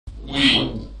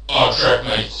Our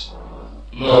Trekmate.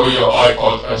 Lower your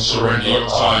iPod and surrender your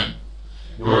time.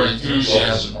 Your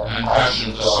enthusiasm and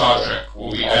passion for Star Trek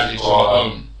will be added to our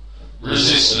own.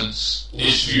 Resistance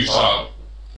is futile.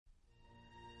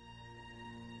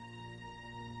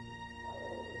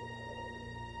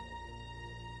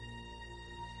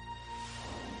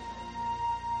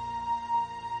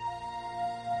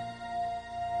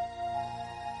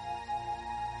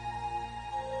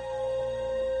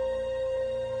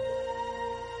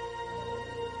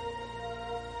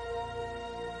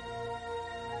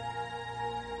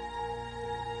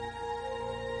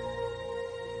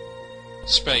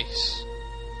 Space,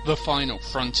 the final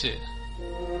frontier.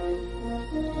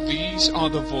 These are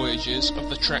the voyages of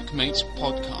the Trekmates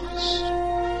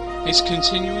podcast. Its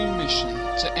continuing mission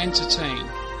to entertain,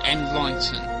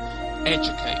 enlighten,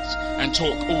 educate, and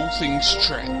talk all things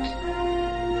Trek.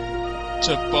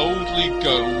 To boldly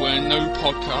go where no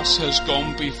podcast has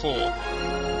gone before.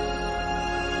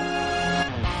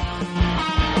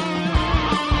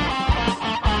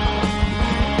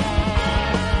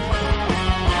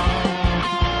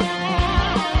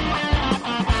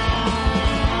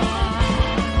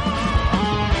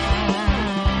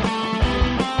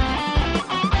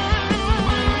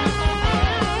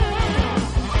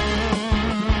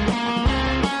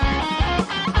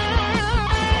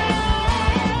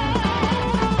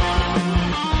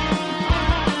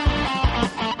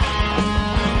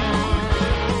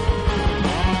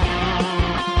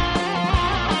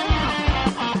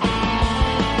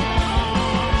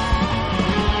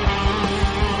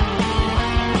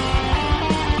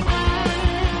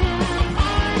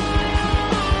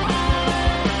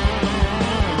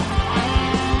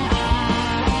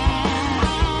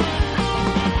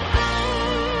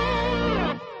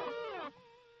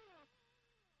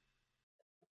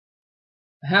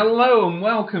 Hello and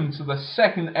welcome to the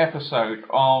second episode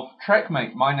of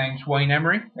Trekmate. My name's Wayne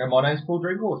Emery. And my name's Paul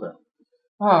Drinkwater.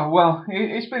 Oh, well,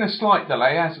 it's been a slight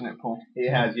delay, hasn't it, Paul? It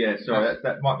has, yeah. Sorry,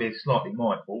 that might be slightly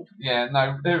my fault. Yeah,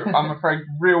 no, I'm afraid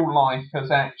real life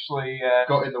has actually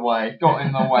got in the way. Got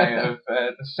in the way of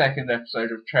the second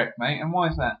episode of Trekmate. And why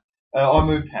is that? I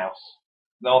moved house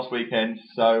last weekend,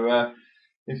 so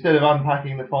instead of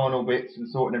unpacking the final bits and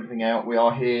sorting everything out, we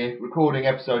are here recording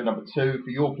episode number 2 for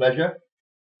your pleasure.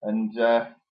 And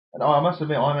I must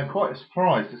admit, I'm quite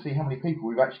surprised to see how many people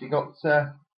we've actually got.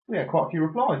 We had quite a few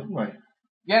replies, didn't we?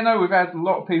 Yeah, no, we've had a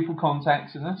lot of people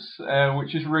contacting us,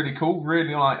 which is really cool.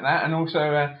 Really like that, and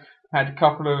also had a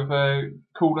couple of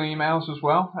cool emails as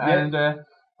well. Yeah. And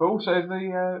but also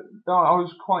I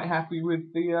was quite happy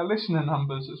with the listener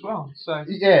numbers as well. So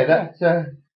yeah, that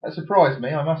surprised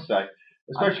me, I must say,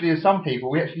 especially as some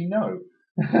people we actually know.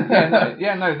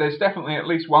 No, there's definitely at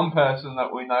least one person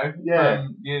that we know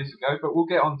from years ago, but we'll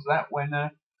get onto that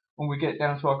when we get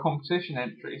down to our competition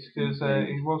entries, because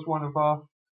he was one of our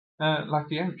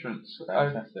lucky entrants.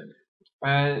 Fantastic.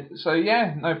 But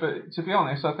to be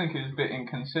honest, I think it was a bit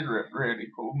inconsiderate, really,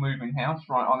 Paul, moving house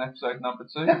right on episode number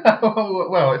 2.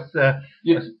 Well,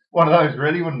 it's one of those,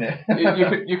 really, wouldn't it?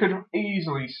 you could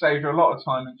easily saved a lot of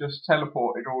time and just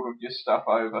teleported all of your stuff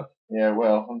over. Yeah,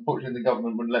 well, unfortunately the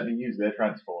government wouldn't let me use their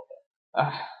transporter.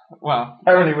 Well,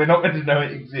 apparently we're not going to know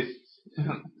it exists.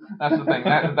 That's the thing.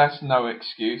 That's no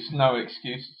excuse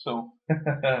at all.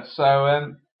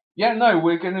 So,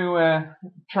 we're going to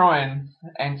try and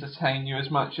entertain you as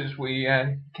much as we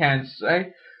can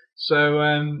today. So,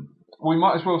 we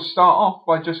might as well start off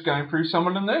by just going through some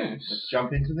of the news. Let's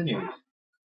jump into the news.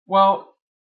 Well,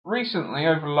 recently,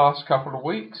 over the last couple of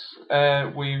weeks,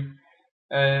 we've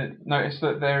noticed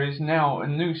that there is now a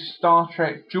new Star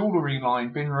Trek jewellery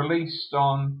line being released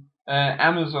on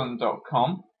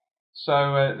Amazon.com.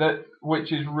 So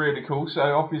which is really cool. So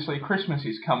obviously Christmas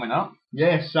is coming up.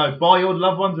 Yes, so buy your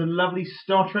loved ones a lovely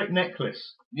Star Trek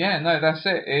necklace. Yeah, no, that's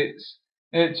it.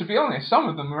 It's to be honest, some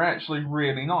of them are actually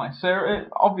really nice. They're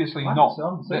obviously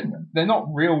they're not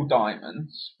real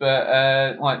diamonds, but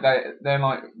they're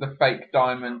like the fake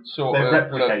diamond sort of. They're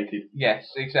replicated. Yes,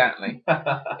 exactly,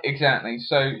 exactly.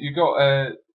 So you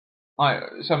got like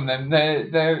some of them.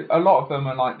 They're a lot of them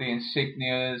are like the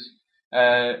insignias.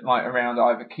 Like around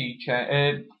either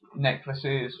keychain,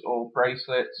 necklaces or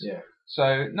bracelets. Yeah.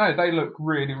 So no, they look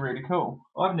really, really cool.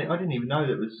 I didn't even know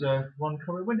there was one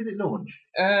coming. When did it launch?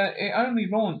 It only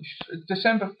launched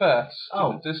December 1st.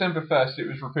 Oh. December 1st. It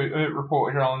was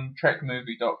reported on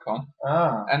TrekMovie.com.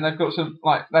 Ah. And they've got some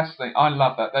that's the thing. I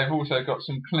love that. They've also got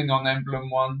some Klingon emblem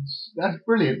ones. That's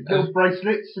brilliant. Little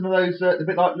bracelets. Some of those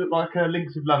look like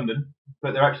Links of London,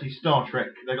 but they're actually Star Trek.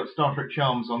 They've got Star Trek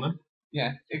charms on them.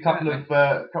 Yeah, exactly.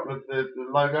 A couple of the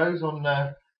logos on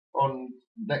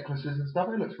necklaces and stuff.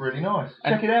 It looks really nice.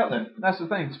 And check it out then. That's the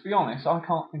thing. To be honest, I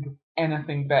can't think of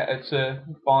anything better to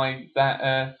buy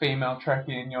that female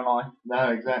Trekkie in your life. No,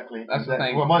 exactly. That's the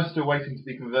thing. Well, mine's still waiting to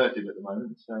be converted at the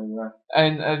moment. So.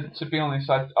 And to be honest,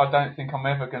 I don't think I'm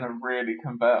ever going to really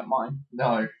convert mine.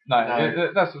 No.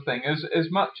 That's the thing. As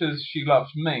much as she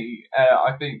loves me,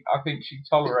 I think she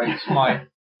tolerates my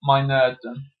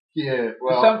nerddom. Yeah,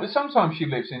 well... Sometimes she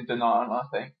lives in denial, I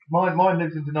think. Mine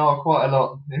lives in denial quite a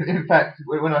lot. In fact,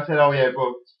 when I said, oh yeah,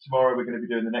 well, tomorrow we're going to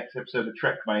be doing the next episode of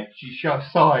Trekmate, she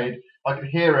sighed. I could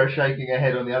hear her shaking her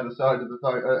head on the other side of the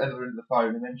phone, other end of the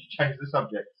phone, and then she changed the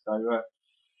subject. So...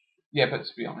 Yeah, but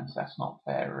to be honest, that's not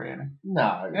fair, really.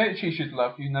 No. She should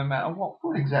love you no matter what.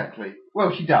 Exactly.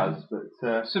 Well, she does,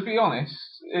 but... To be honest,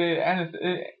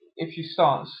 if she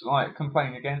starts,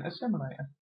 complaining again, assimilate her.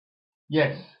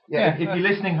 Yes. Yeah. If you're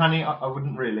listening, honey, I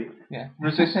wouldn't really. Yeah.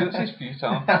 Resistance is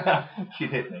futile. She'd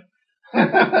hit me.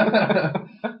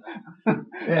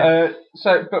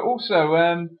 But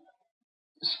also,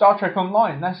 Star Trek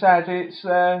Online. That's had its.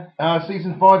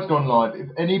 Season 5's gone live. If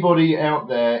anybody out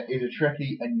there is a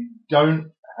Trekkie and you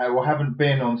don't or haven't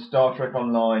been on Star Trek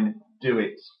Online, do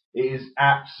it. It is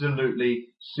absolutely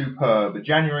superb.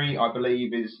 January, I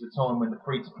believe, is the time when the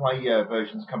free-to-play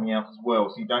version's coming out as well,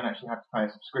 so you don't actually have to pay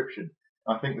a subscription.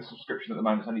 I think the subscription at the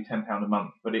moment is only £10 a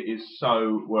month, but it is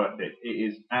so worth it. It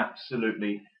is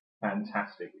absolutely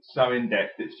fantastic. It's so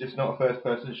in-depth. It's just not a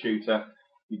first-person shooter.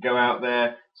 You go out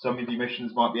there, some of your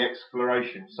missions might be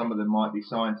exploration, some of them might be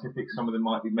scientific, some of them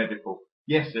might be medical.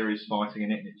 Yes, there is fighting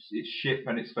in it, and it's ship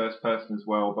and it's first-person as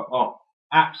well, but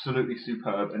absolutely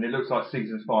superb, and it looks like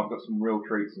Season 5 got some real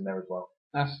treats in there as well.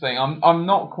 That's the thing. I'm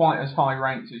not quite as high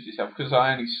ranked as yourself because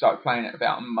I only started playing it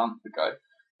about a month ago.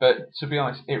 But to be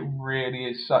honest, it really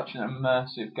is such an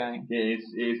immersive game. It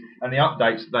is. And the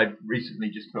updates that they've recently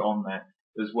just put on there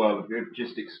as well have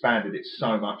just expanded it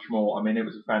so much more. I mean, it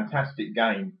was a fantastic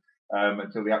game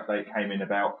until the update came in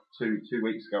about two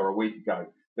weeks ago or a week ago.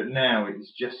 But now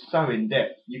it's just so in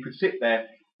depth. You could sit there.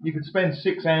 You could spend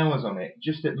 6 hours on it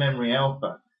just at Memory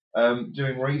Alpha,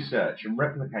 doing research and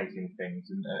replicating things,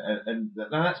 and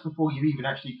that's before you've even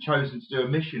actually chosen to do a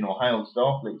mission or hailed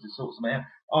Starfleet to sort something out.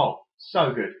 Oh,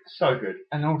 so good, so good.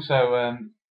 And also,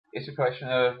 it's a question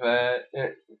of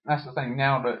that's the thing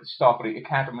now that Starfleet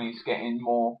Academy is getting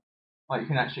more. You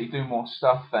can actually do more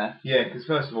stuff there. Yeah, because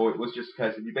first of all, it was just a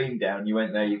case of you being down, you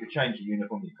went there, you could change your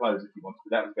uniform, your clothes if you wanted,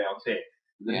 but that was about it.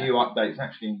 The new update's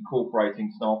actually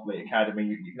incorporating Starfleet Academy.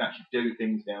 You can actually do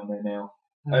things down there now.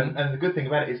 Mm-hmm. And the good thing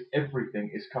about it is everything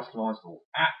is customizable.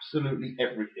 Absolutely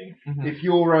everything. Mm-hmm. If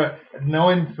you're a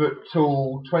 9 foot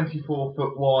tall, 24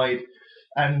 foot wide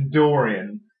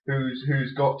Andorian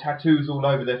who's got tattoos all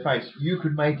over their face, you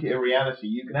could make it a reality.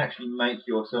 You can actually make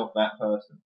yourself that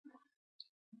person.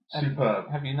 Superb.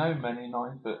 Have you known many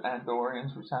 9 foot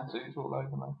Andorians with tattoos all over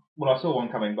them? Well, I saw one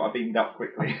coming, but I beamed up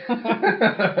quickly.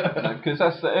 No, because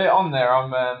that's on there.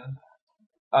 I'm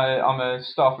a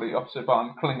Starfleet officer, but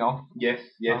I'm Klingon. Yes.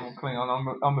 I'm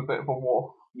Klingon. I'm a bit of a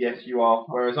Worf. Yes, you are.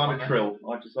 Whereas I'm a Trill.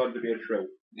 I've decided to be a Trill.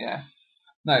 Yeah.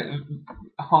 No,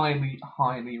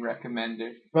 highly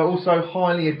recommended. But also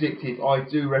highly addictive. I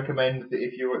do recommend that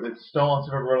if you're at the start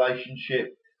of a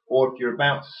relationship, or if you're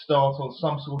about to start on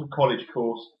some sort of college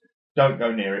course, don't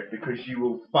go near it, because you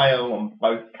will fail on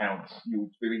both counts. You'll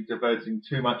be diverting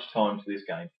too much time to this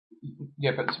game.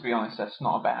 Yeah, but to be honest, that's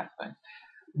not a bad thing.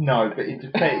 No, but it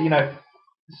depends.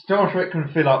 Star Trek can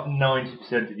fill up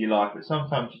 90% of your life, but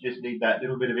sometimes you just need that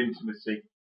little bit of intimacy.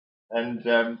 And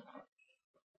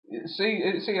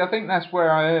see, I think that's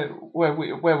where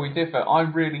we differ. I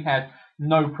really had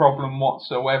no problem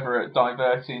whatsoever at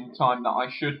diverting time that I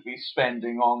should be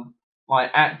spending on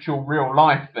actual real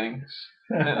life things.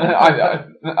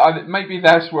 Maybe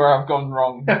that's where I've gone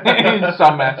wrong in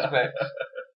some aspects.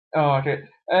 Oh dear.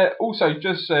 Also,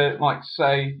 just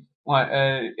say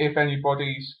if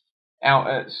anybody's out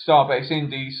at Starbase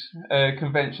Indies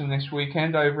convention this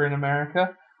weekend over in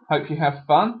America, hope you have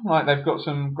fun. They've got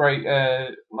some great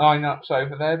lineups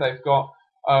over there. They've got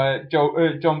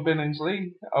John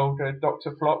Billingsley, old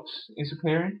Dr. Phlox, is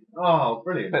appearing. Oh,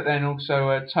 brilliant! But then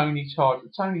also Tony Todd.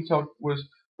 Tony Todd was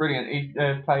brilliant. He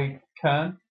played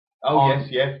Kern. On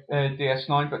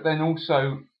DS9. But then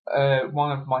also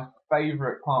one of my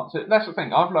favourite parts. That's the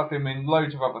thing. I've loved him in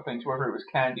loads of other things, whether it was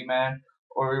Candyman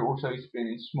or also he's been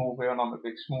in Smallville, and I'm a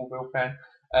big Smallville fan.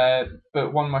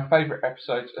 But one of my favourite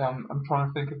episodes. I'm trying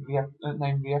to think of the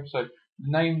name of the episode.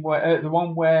 The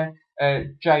one where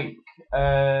Jake,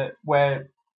 where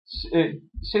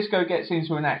Cisco gets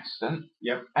into an accident.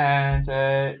 Yep.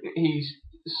 And he's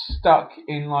stuck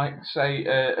in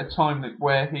a time loop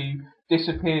where he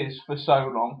disappears for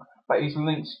so long, but he's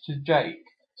linked to Jake.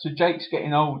 So Jake's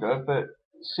getting older, but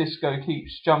Cisco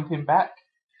keeps jumping back.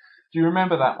 Do you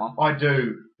remember that one? I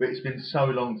do, but it's been so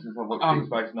long since I've watched Deep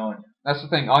Space Nine. That's the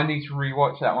thing. I need to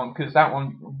rewatch that one because that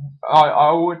one,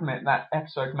 I will admit, that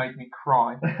episode made me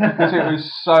cry because it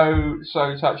was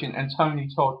so touching, and Tony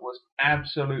Todd was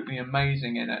absolutely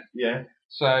amazing in it. Yeah.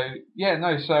 So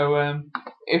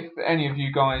if any of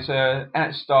you guys are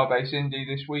at Starbase Indy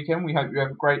this weekend, we hope you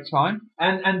have a great time.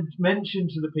 And mention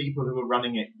to the people who are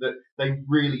running it that they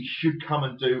really should come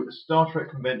and do a Star Trek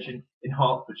convention in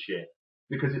Hertfordshire,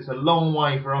 because it's a long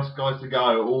way for us guys to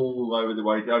go all over the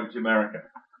way over to America.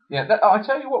 Yeah, I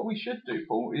tell you what we should do,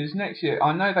 Paul, is next year.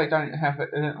 I know they don't have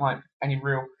like any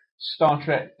real Star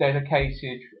Trek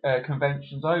dedicated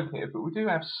conventions over here, but we do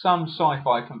have some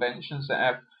sci-fi conventions that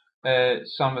have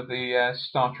some of the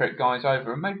Star Trek guys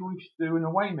over, and maybe we should do an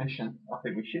away mission. I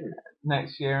think we should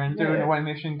next year and do an away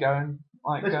mission.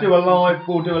 We'll do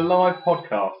a live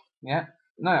podcast. Yeah,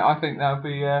 no, I think that would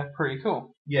be pretty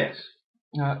cool. Yes.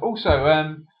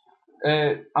 Also,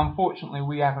 unfortunately,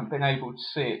 we haven't been able to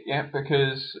see it yet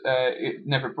because it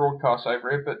never broadcast over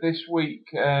here. But this week,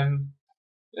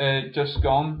 just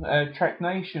gone, Trek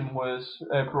Nation was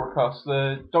broadcast.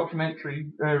 The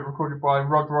documentary recorded by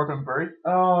Rod Roddenberry.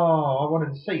 Oh, I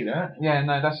wanted to see that. Yeah,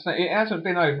 no, it hasn't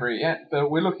been over it yet,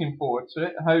 but we're looking forward to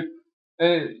it. I hope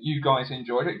you guys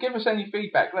enjoyed it. Give us any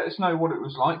feedback. Let us know what it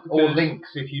was like. Or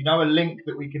links. If you know a link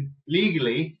that we can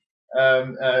legally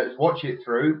watch it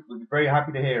through, we'd be very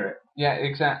happy to hear it. Yeah,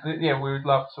 exactly. Yeah, we would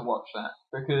love to watch that,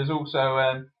 because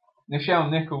also Nichelle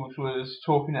Nichols was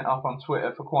talking it up on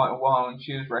Twitter for quite a while, and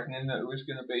she was reckoning that it was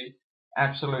going to be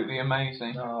absolutely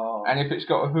amazing. Oh. And if it's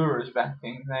got Uhura's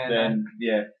backing, then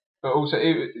yeah. But also,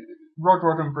 Rod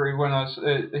Roddenberry, when I was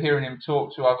hearing him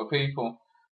talk to other people,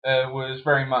 was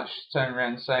very much turning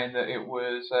around saying that it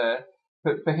was,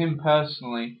 but for him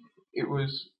personally, it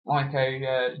was like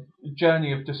a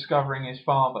journey of discovering his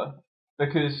father,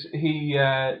 because he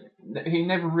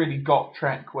never really got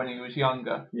Trek when he was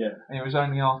younger. Yeah. And it was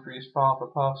only after his father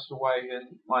passed away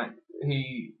and like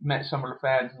he met some of the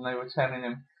fans and they were telling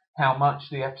him how much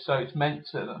the episodes meant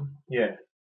to them. Yeah.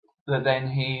 That then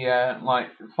he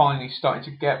finally started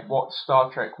to get what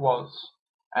Star Trek was.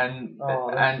 And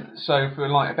so for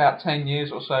like about 10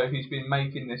 years or so, he's been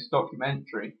making this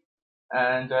documentary,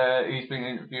 and he's been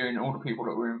interviewing all the people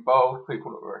that were involved,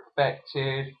 people that were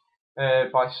affected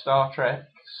by Star Trek.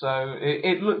 So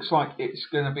it looks like it's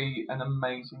going to be an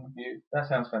amazing view. That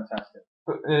sounds fantastic.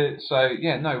 But,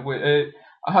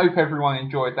 I hope everyone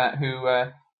enjoyed that who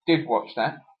did watch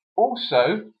that.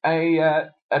 Also, a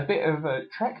bit of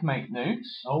Trekmate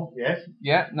news. Oh, yes.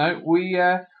 Yeah, no, we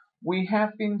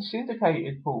have been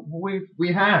syndicated, Paul.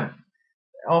 We have.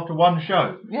 After one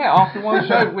show. Yeah, after one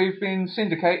show, we've been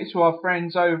syndicated to our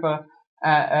friends over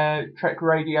at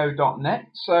trekradio.net.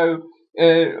 So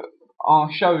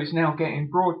our show is now getting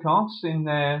broadcast in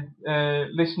their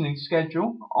listening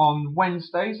schedule on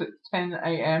Wednesdays at 10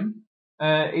 a.m.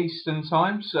 Eastern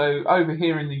Time. So over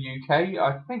here in the UK,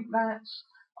 I think that's...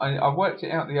 I worked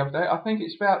it out the other day. I think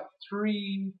it's about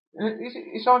 3...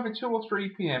 It's either 2 or 3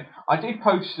 p.m. I did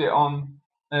post it on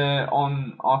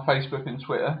our Facebook and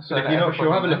Twitter. So if you're not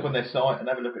sure, have a look on their site and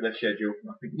have a look at their schedule.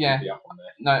 I think it should be up on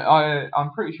there. No,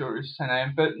 I'm pretty sure it was 10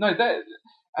 a.m. But no,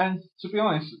 and to be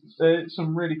honest, there's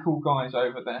some really cool guys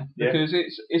over there, because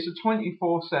it's a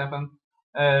 24/7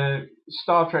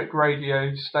 Star Trek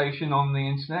radio station on the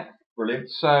internet. Brilliant.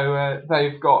 So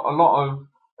they've got a lot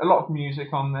of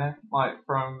music on there, like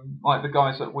from like the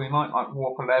guys that we like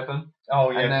Warp 11. Oh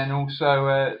yes. And then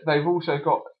also they've also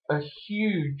got a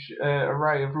huge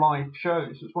array of live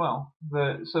shows as well.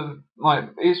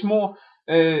 It's more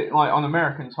like on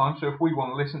American time. So if we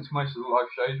want to listen to most of the live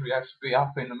shows, we have to be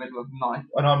up in the middle of the night.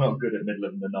 And I'm not good at middle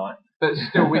of the night. But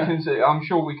still, we can. I'm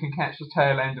sure we can catch the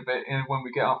tail end of it when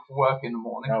we get up for work in the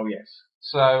morning. Oh yes.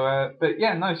 So, but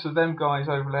yeah, no. So them guys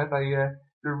over there, they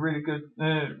do a really good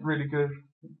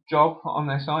job on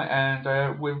their site, and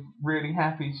we're really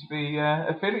happy to be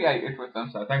affiliated with them.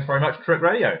 So thanks very much, Trek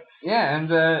Radio. Yeah, and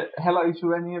hello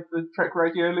to any of the Trek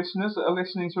Radio listeners that are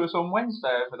listening to us on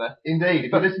Wednesday over there. Indeed,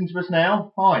 if you're listening to us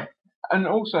now, hi. And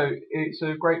also, it's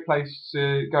a great place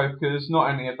to go, because not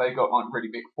only have they got like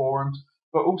really big forums,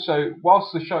 but also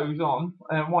whilst the show's on,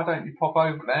 why don't you pop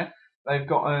over there? They've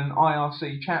got an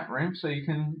IRC chat room, so you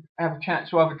can have a chat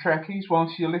to other Trekkies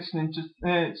whilst you're listening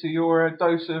to your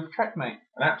dose of Trekmate.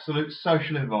 An absolute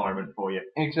social environment for you.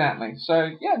 Exactly.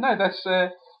 So, yeah, no, that's,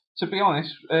 to be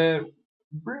honest,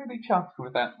 really chuffed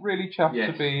with that. Really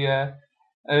chuffed to be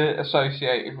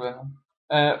associated with them.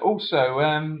 Also,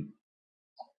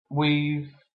 we've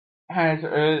had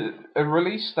a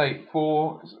release date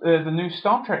for the new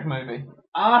Star Trek movie.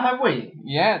 Ah, have we?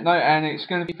 Yeah, no, and it's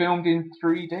going to be filmed in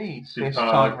 3D this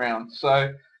time round.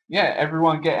 So, yeah,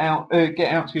 everyone get out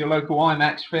to your local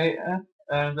IMAX theatre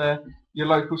and your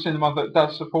local cinema that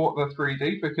does support the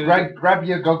 3D, because grab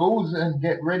your goggles and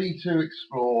get ready to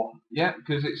explore. Yeah,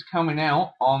 because it's coming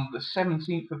out on the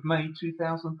 17th of May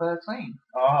 2013.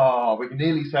 Ah, we can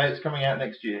nearly say it's coming out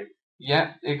next year.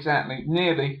 Yeah, exactly.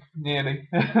 Nearly.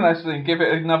 That's the thing. Give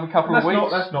it another couple of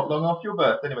weeks. That's not long after your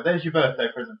birthday. Anyway, there's your birthday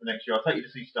present for next year. I'll take you to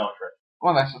see Star Trek.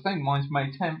 Well, that's the thing. Mine's May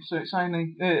 10th, so it's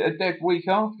only a dead week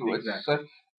afterwards. Exactly. So,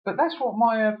 but that's what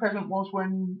my present was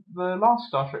when the last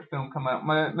Star Trek film came out.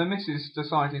 My missus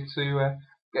decided to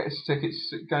get us tickets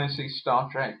to go and see Star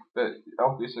Trek, but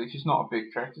obviously she's not a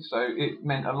big Trekker, so it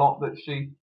meant a lot that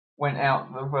she went out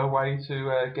of her way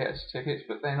to get us tickets,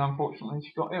 but then unfortunately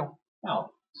she got ill. Oh.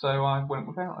 So I went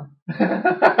without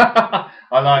her.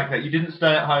 I like that. You didn't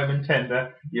stay at home and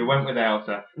tender. You went without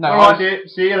her. No, all right, dear.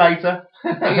 See you later.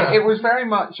 it was very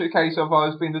much a case of I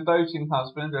was being the doting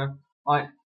husband of, like,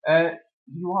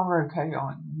 you are okay,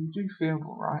 aren't you? You do feel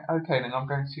all right. Okay, then I'm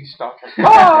going to see Star Trek.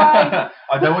 Bye!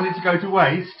 I don't want it to go to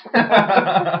waste.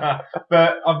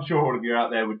 But I'm sure all of you out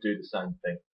there would do the same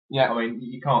thing. Yeah. I mean,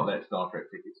 you can't let Star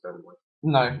Trek tickets go to waste.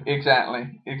 No,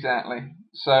 exactly.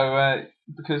 So,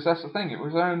 because that's the thing, it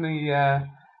was only,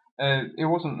 it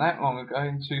wasn't that long ago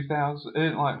in 2000,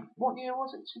 what year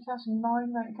was it?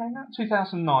 2009 that it came out?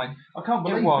 2009. I can't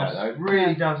believe that, though. It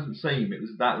really doesn't seem it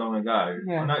was that long ago.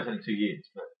 Yeah. I know it's only 2 years,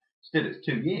 but still it's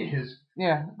 2 years.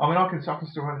 Yeah. I mean, I can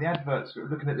still have the adverts,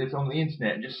 looking at this on the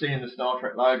internet and just seeing the Star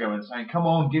Trek logo and saying, come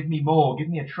on, give me more, give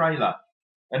me a trailer.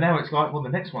 And now it's like, well, the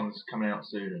next one's coming out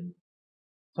soon, and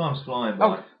time's flying by.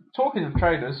 Oh, talking of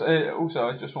trailers, also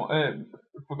I just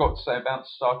forgot to say about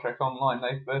Star Trek Online.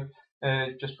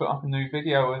 They've just put up a new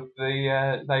video of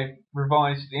they've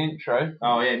revised the intro.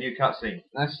 Oh yeah, new cutscene.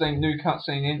 That's the new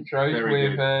cutscene intros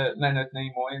with Leonard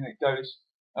Nimoy, and it goes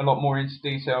a lot more into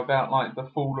detail about like the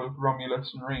fall of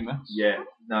Romulus and Remus. Yeah,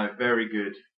 no, very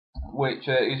good. Which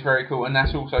is very cool, and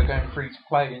that's also going free to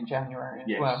play in January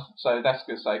as well. So that's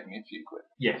going to save me a few quid.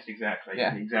 Yes, exactly.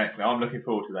 Yeah. Exactly. I'm looking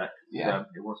forward to that. Yeah.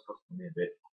 It was costing me a bit,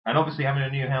 and obviously having a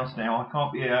new house now, I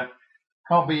can't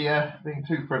be being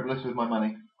too frivolous with my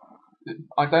money.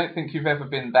 I don't think you've ever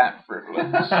been that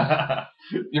frivolous.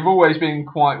 You've always been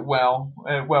quite well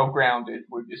grounded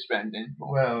with your spending.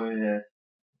 Well, yeah.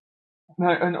 No,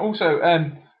 and also,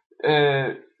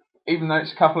 even though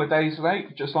it's a couple of days late,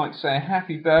 I'd just like to say a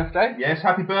happy birthday. Yes,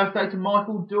 happy birthday to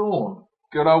Michael Dawn.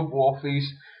 Good old Wharfies.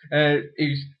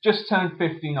 He's just turned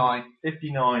 59.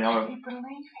 59. Can you believe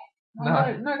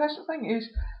it? No, that's the thing is,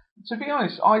 to be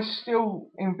honest, I still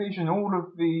envision all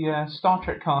of the Star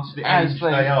Trek cast as they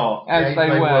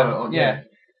were. Yeah.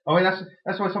 I mean,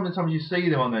 that's why sometimes you see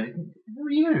them on there. Who are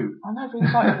you? I know, but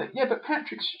it's like, yeah, but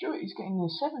Patrick Stewart is getting near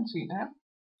 70 now.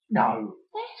 No.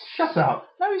 Yes. Shut up.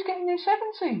 No, he's getting near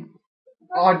 70.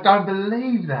 I don't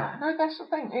believe that. No, that's the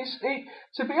thing.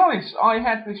 To be honest, I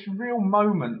had this real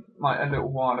moment like a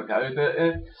little while ago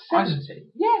that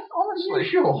 70. Yeah, honestly. Are you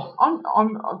sure?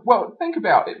 Well, think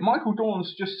about it. Michael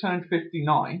Dawn's just turned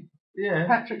 59. Yeah.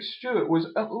 Patrick Stewart was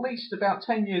at least about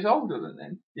 10 years older than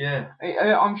him. Yeah.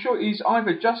 I'm sure he's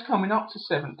either just coming up to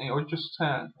 70 or just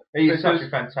turned. He's such a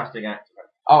fantastic actor.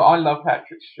 Oh, I love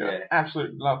Patrick Stewart. Yeah.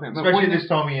 Absolutely love him. Especially this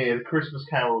time of year, the Christmas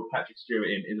Carol with Patrick Stewart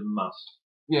in is a must.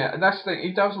 Yeah, that's the thing.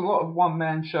 He does a lot of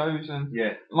one-man shows and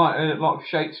like a lot of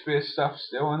Shakespeare stuff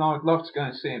still, and I would love to go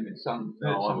and see him in some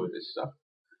of this stuff.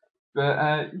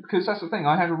 But because that's the thing,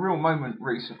 I had a real moment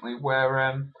recently where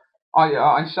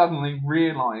I suddenly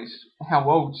realised how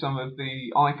old some of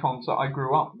the icons that I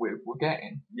grew up with were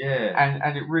getting. Yeah.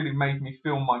 And it really made me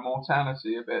feel my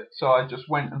mortality a bit. So I just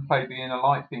went and played the Inner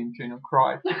Light theme tune and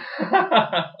cried.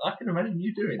 I can imagine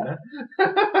you doing that.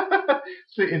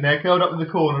 Sitting there, curled up in the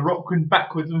corner, rocking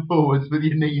backwards and forwards with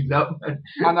your knees up.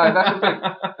 I know, that's the thing.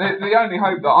 The only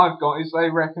hope that I've got is they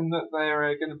reckon that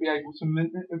they're going to be able to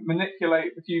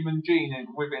manipulate the human gene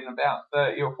within about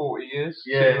 30 or 40 years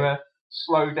to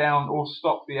slow down or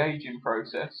stop the aging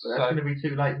process. But that's going to be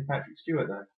too late for Patrick Stewart,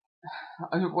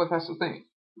 though. Well, that's the thing.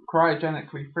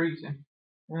 Cryogenically freezing.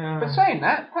 But saying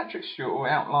that, Patrick Stewart will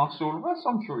outlast all of us.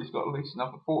 I'm sure he's got at least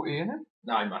another 40 in him.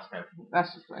 No, he must have.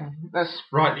 That's the thing. That's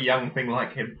sprightly young thing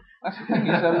like him. That's the thing.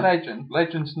 He's a legend.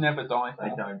 Legends never die. They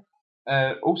don't.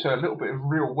 Also, a little bit of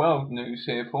real world news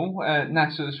here, Paul.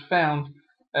 NASA's found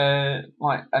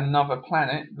like another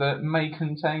planet that may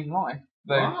contain life.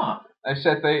 They've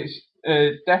said that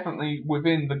it's definitely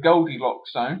within the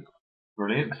Goldilocks zone.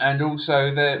 Brilliant. And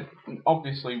also,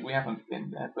 obviously we haven't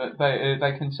been there, but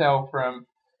they can tell from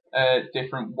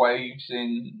different waves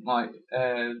in like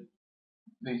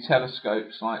the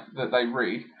telescopes like that they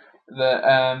read, that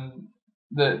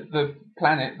the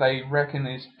planet they reckon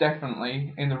is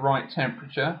definitely in the right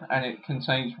temperature and it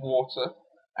contains water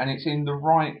and it's in the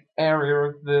right area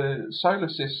of the solar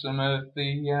system of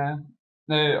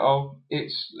of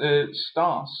its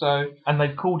star. So, and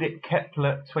they've called it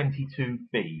Kepler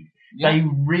 22b. yeah. They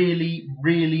really,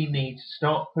 really need to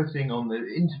start putting on the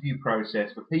interview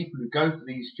process for people who go for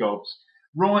these jobs.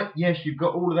 Right, yes, you've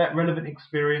got all of that relevant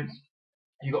experience,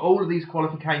 you've got all of these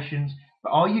qualifications,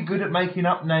 but are you good at making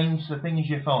up names for things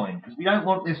you find? Because we don't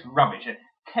want this rubbish.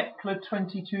 Kepler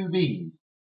 22b.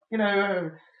 You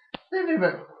know,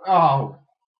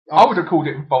 I would have called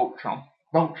it Voltron.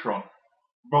 Voltron,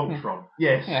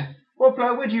 yes. Yeah. Well,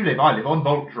 where do you live? I live on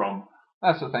Voltron.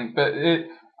 That's the thing, but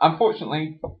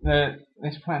unfortunately,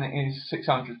 this planet is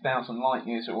 600,000 light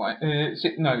years away.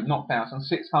 No, not 1,000,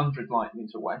 600 light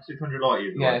years away. 600 light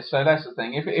years away. Yeah, so that's the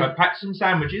thing. So pack some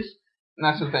sandwiches.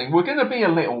 That's the thing. We're going to be a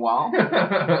little while,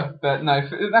 but no,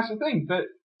 that's the thing. But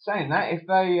saying that, if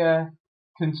they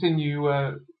continue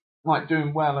like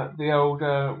doing well at the old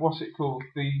what's it called,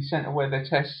 the centre where they're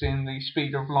testing the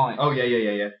speed of light. Oh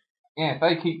yeah. Yeah, if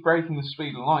they keep breaking the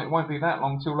speed of light, it won't be that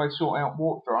long until they sort out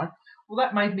warp drive. Well,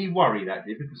 that made me worry, that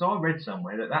did, because I read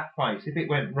somewhere that place, if it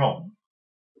went wrong,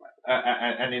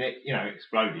 and then it,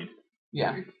 exploded,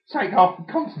 yeah, it'd take half the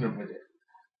continent with it.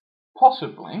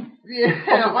 Possibly.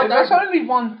 Yeah, that's only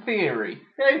one theory.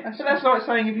 Yeah, so that's like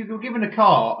saying if you were given a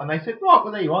car and they said, right,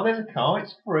 well there you are, there's a car,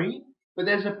 it's free, but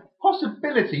there's a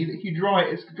possibility that if you drive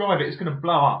it, it's going to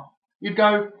blow up. You'd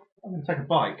go, I'm going to take a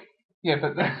bike. Yeah,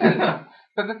 but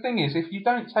the thing is, if you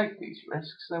don't take these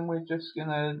risks, then we're just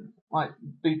gonna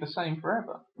be the same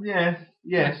forever. Yes.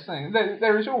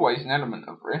 There is always an element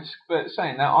of risk, but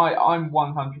saying that, I'm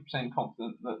 100%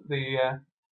 confident that the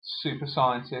super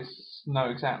scientists know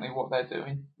exactly what they're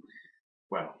doing.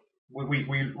 Well,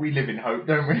 we live in hope,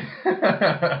 don't we?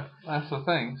 That's the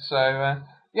thing. So I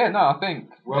think.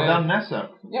 Well done,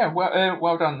 NASA. Yeah,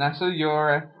 well done, NASA.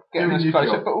 You're getting us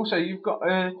closer, but also you've got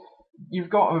to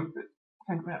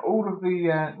think about all of the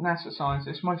NASA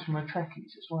scientists. Most of them are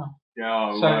Trekkies as well.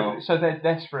 So they're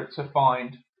desperate to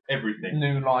find everything,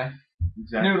 new life,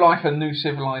 exactly. New life and new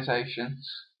civilizations.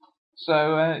 So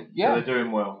So they're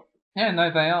doing well. Yeah,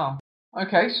 no, they are.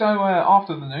 Okay, so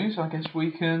after the news, I guess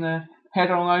we can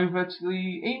head on over to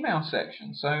the email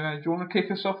section. So do you want to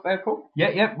kick us off there, Paul?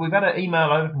 Yep. We've had an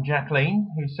email over from Jacqueline,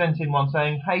 who sent in one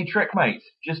saying, "Hey Trekmate,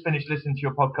 just finished listening to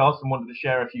your podcast and wanted to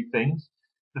share a few things.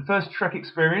 The first Trek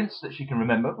experience that she can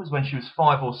remember was when she was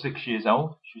 5 or 6 years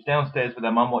old. She was downstairs with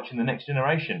her mum watching The Next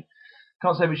Generation.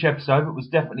 Can't say which episode, but it was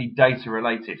definitely data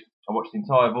related. I watched the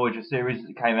entire Voyager series as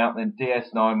it came out, then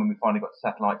DS9 when we finally got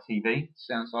satellite TV.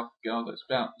 Sounds like a girl that's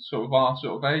about sort of our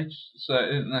sort of age, so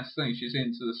and that's the thing, she's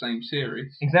into the same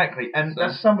series. Exactly, and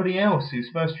that's somebody else whose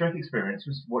first Trek experience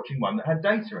was watching one that had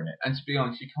data in it. And to be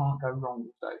honest, you can't go wrong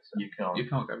with data. You can't. You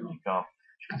can't go wrong. You can't.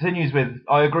 She continues with,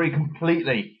 I agree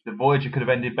completely. The Voyager could have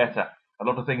ended better. A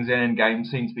lot of things in Endgame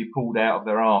seem to be pulled out of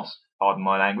their arse, pardon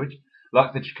my language,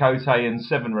 like the Chakotay and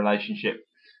Seven relationship.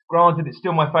 Granted, it's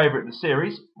still my favourite of the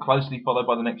series, closely followed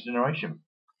by The Next Generation.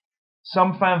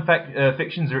 Some fan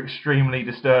fictions are extremely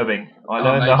disturbing. I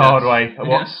learned the hard way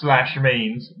what slash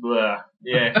means. Blah.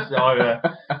 Yes, I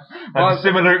had a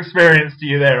similar experience to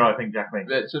you there, I think, Jacqueline.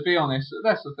 To be honest,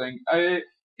 that's the thing.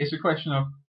 It's a question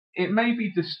of, it may be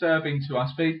disturbing to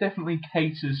us, but it definitely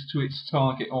caters to its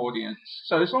target audience.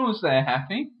 So as long as they're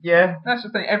happy, yeah, that's the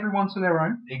thing. Everyone to their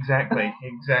own. Exactly.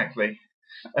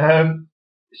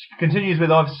 She continues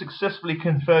with, I've successfully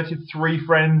converted 3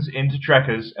 friends into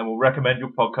Trekkers and will recommend your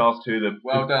podcast to them.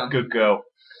 Well done. Good girl.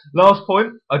 Last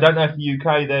point, I don't know if in the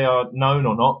UK they are known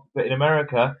or not, but in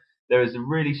America there is a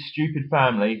really stupid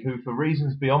family who, for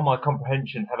reasons beyond my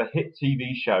comprehension, have a hit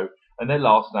TV show and their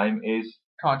last name is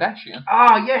Kardashian.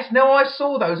 Ah, yes. No, I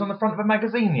saw those on the front of a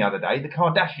magazine the other day, the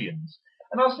Kardashians.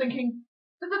 And I was thinking,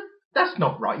 that's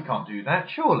not right. You can't do that,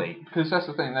 surely. Because that's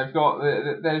the thing. They've got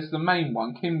there's the main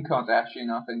one, Kim Kardashian,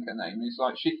 I think her name is.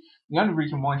 Like the only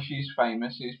reason why she's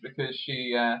famous is because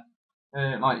she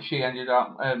ended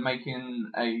up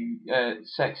making a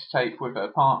sex tape with her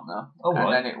partner,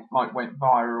 and then it went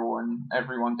viral and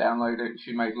everyone downloaded it.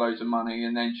 She made loads of money,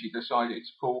 and then she decided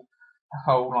to pull a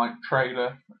whole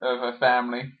trailer of her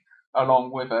family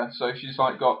along with her. So she's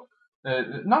got.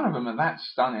 None of them are that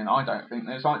stunning, I don't think.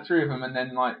 There's 3 of them, and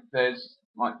then there's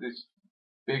this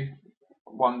big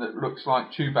one that looks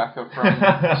like Chewbacca from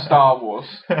Star Wars.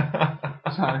 So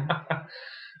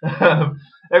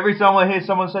every time I hear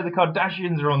someone say the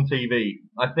Kardashians are on TV,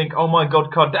 I think, oh my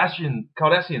God,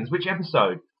 Kardashians, which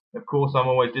episode? Of course, I'm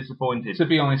always disappointed. To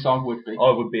be honest, I would be.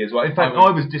 I would be as well. In fact,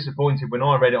 I was disappointed when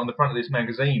I read it on the front of this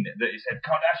magazine that it said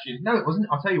Kardashian. No, it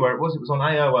wasn't. I'll tell you where it was. It was on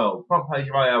AOL, front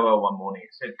page of AOL one morning.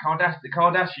 It said the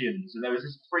Kardashians, and there was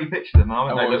this free picture of them.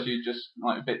 Or was you just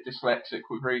like a bit dyslexic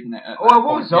with reading it? I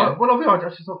was. Yeah. I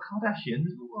just thought Kardashians.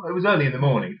 It was early in the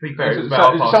morning. To be fair, it was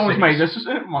about someone's made a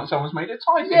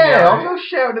typing error. I was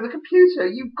shouting at the computer.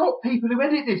 You've got people who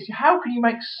edit this. How can you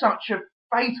make such a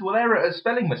fatal error, a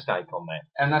spelling mistake on there?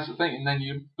 And that's the thing, and then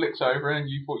you flicked over and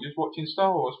you thought you was watching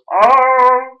Star Wars.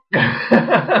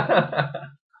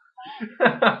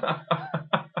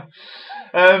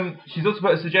 She's also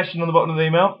put a suggestion on the bottom of the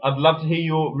email. I'd love to hear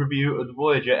your review of the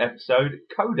Voyager episode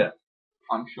Coda.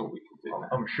 I'm sure we can do that.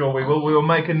 I'm sure we will. We will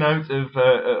make a note of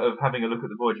having a look at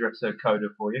the Voyager episode Coda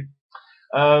for you.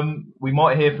 We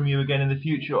might hear from you again in the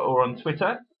future or on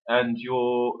Twitter. And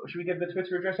should we give the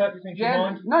Twitter address out? Do you think she'll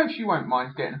mind? No, she won't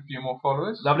mind getting a few more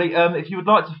followers. Lovely. If you would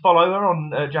like to follow her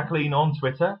on Jacqueline on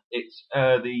Twitter, it's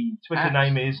the Twitter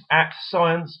name is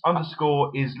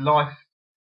 @science_is_life.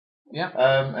 Yeah.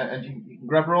 And you can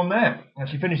grab her on there. And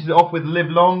she finishes it off with live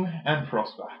long and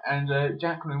prosper. And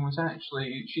Jacqueline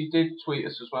she did tweet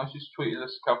us as well. She's tweeted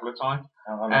us a couple of times.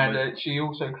 And she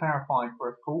also clarified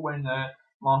for us, Paul, when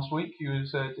last week you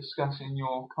was discussing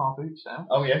your car boot sale.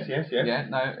 Oh, yes. Yeah,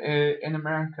 no, in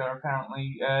America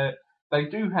apparently they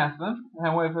do have them.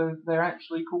 However, they're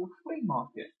actually called flea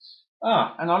markets.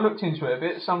 And I looked into it a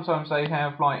bit. Sometimes they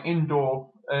have like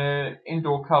indoor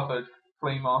covered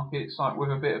flea markets, like with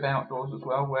a bit of outdoors as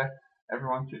well, where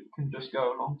everyone can just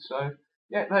go along. So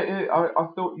yeah, I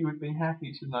thought you would be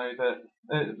happy to know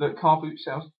that car boot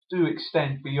sales do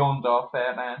extend beyond our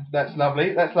fair land. That's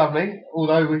lovely.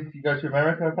 Although if you go to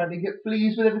America, apparently you get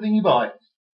fleas with everything you buy.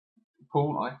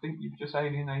 Paul, I think you've just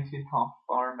alienated half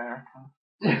of our American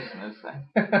listeners there.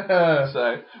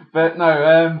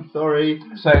 Sorry.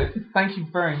 So thank you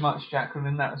very much,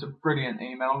 Jacqueline. That was a brilliant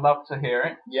email. Love to hear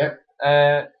it. Yep.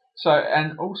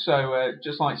 And also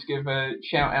just like to give a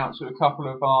shout out to a couple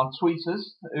of our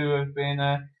tweeters who have been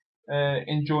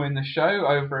enjoying the show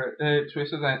over at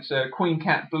Twitter. That's Queen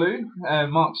Cat Blue,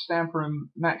 Mark Stamper and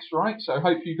Max Wright. So I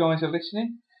hope you guys are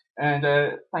listening, and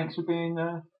thanks for being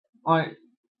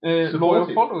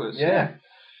loyal followers. Yeah.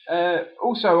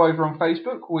 Also over on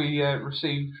Facebook, we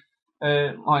received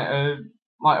a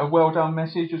well done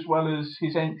message as well as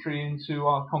his entry into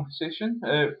our competition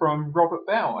from Robert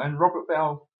Bell, and Robert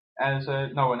Bell, as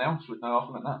no one else would know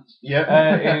other than that,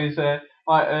 is a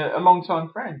long-time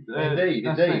friend. Indeed.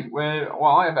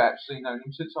 I have actually known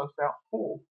him since I was about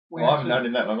 4. I haven't known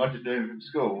him that long. I just knew him from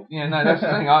school. Yeah, no, that's the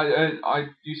thing. I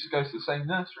used to go to the same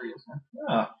nursery as him.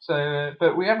 So,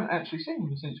 but we haven't actually seen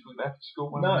him since we left school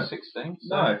when we were 16.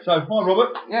 So. No. So, hi,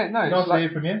 Robert. Yeah, no. Nice to hear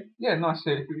from you. Yeah, nice to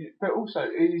hear from you. But also,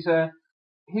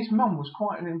 his mum was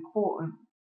quite an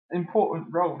important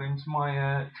role into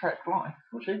my Trek life.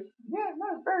 Was she? Yeah,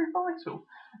 no, very vital.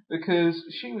 Because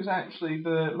she was actually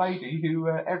the lady who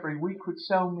every week would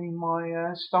sell me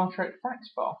my Star Trek fax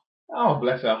file. Oh,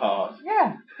 bless her heart.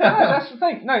 Yeah, no, that's the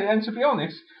thing. No, and to be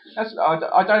honest,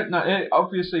 I don't know.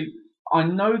 Obviously, I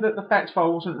know that the fax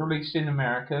file wasn't released in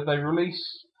America. They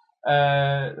released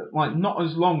not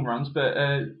as long runs, but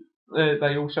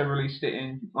they also released it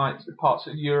in like parts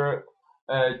of Europe,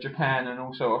 Japan, and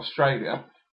also Australia.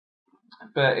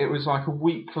 But it was like a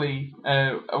weekly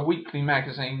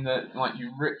magazine that like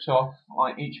you ripped off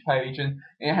like each page, and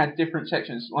it had different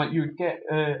sections. Like you would get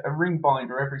a ring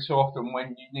binder every so often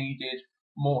when you needed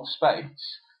more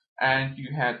space, and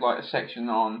you had like a section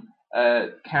on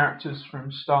characters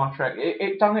from Star Trek.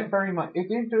 It done it very much. It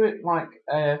didn't do it like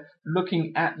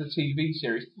looking at the TV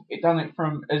series. It done it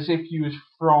from as if you was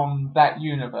from that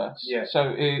universe. Yeah.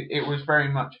 So it was very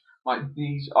much like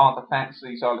these are the facts,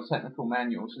 these are the technical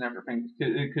manuals and everything,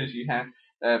 because you had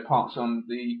parts on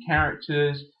the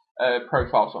characters,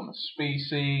 profiles on the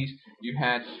species, you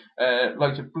had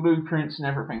loads of blueprints and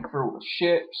everything for all the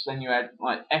ships, then you had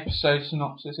like episode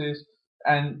synopsises,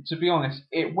 and to be honest,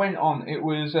 it went on. It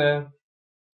was a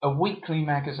weekly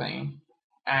magazine,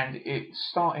 and it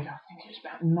started, I think it was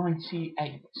about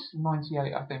 98,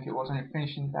 I think it was, and it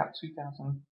finished in about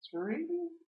 2003?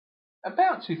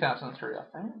 About 2003, I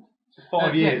think. So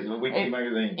 5 years of a weekly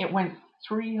magazine. It went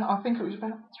I think it was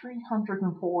about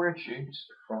 304 issues.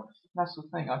 Right. That's the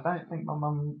thing. I don't think my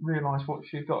mum realised what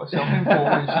she'd got herself in for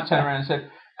when she turned around and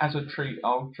said, "As a treat,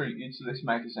 I'll treat you to this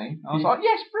magazine." I was like,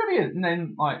 "Yes, brilliant." And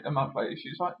then, like a month later, she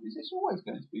was like, "Is this always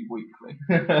going to be weekly?"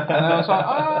 And I was like,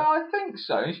 "I think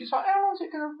so." And she's like, "How long is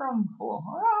it going to run for?"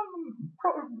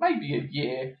 Probably maybe a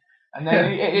year. And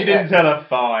then you didn't tell her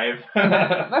 5.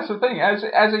 That's the thing. As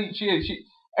each year,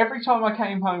 every time I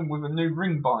came home with a new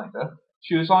ring binder,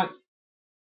 she was like,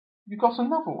 "You got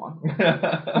another one?"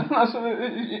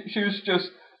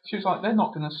 She was like, "They're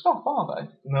not going to stop, are they?"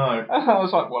 No. And I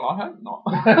was like, "Well, I hope not."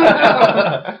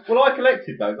 Well, I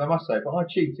collected those, I must say, but I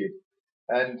cheated.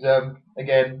 And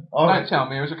again, Don't tell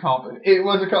me it was a car boot. It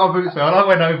was a car boot sale, and I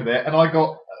went over there and I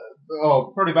got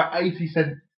probably about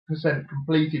 80%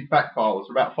 completed back files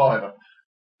for about £5.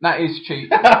 That is cheating.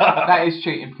 That is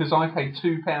cheating because I paid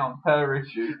 £2 per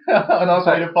issue, and I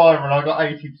paid a £5 and I got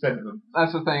 80% of them.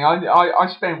 That's the thing. I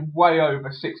spent way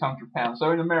over £600.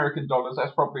 So in American dollars,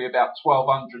 that's probably about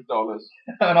 $1,200.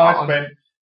 And I spent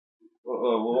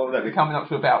what would that be? Coming up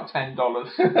to about $10.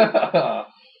 Yeah.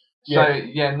 So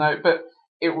yeah, no, but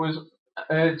it was.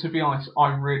 To be honest,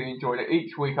 I really enjoyed it.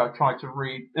 Each week I tried to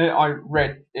read. I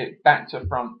read it back to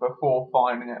front before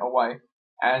filing it away.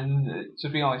 And to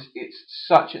be honest, it's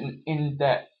such an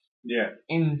in-depth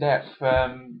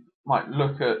like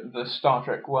look at the Star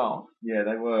Trek world. Yeah,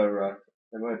 they were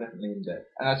definitely in-depth.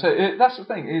 And so that's the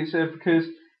thing. Is because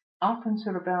up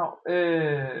until about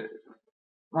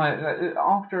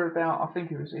after about I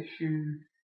think it was issue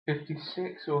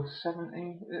 56 or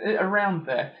 70, around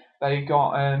there, they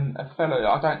got a fellow.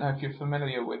 I don't know if you're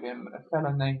familiar with him. A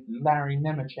fellow named Larry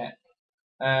Nemechek.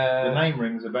 The name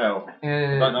rings a bell. I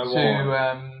don't know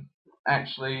why.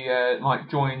 Actually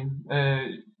join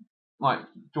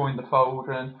the fold,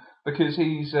 and because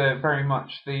he's very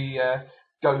much the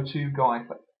go-to guy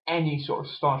for any sort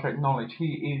of Star Trek knowledge.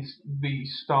 He is the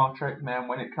Star Trek man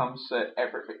when it comes to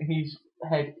everything. His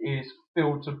head is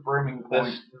filled to brimming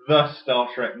point. The Star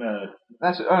Trek nerd.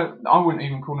 That's I wouldn't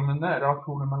even call him a nerd. I'd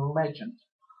call him a legend.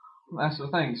 That's the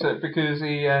thing. So because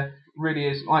he really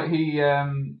is he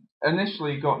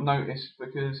initially got noticed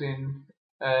because in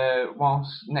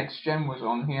whilst Next Gen was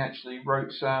on, he actually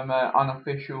wrote some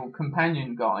unofficial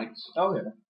companion guides. Oh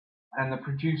yeah. And the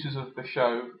producers of the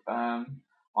show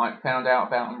found out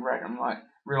about him, read them,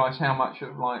 realised how much of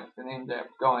an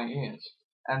in-depth guy he is,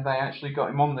 and they actually got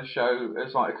him on the show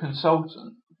as a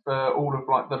consultant for all of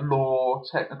the lore,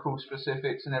 technical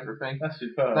specifics, and everything. That's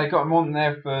superb. They got him on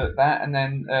there for that, and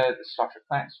then the Star Trek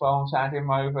Facts Files had him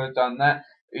over, done that.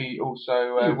 He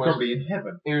also was probably in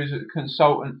heaven. He was a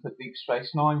consultant for Deep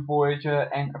Space Nine, Voyager,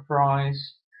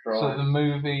 Enterprise, so the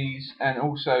movies, and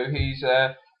also he's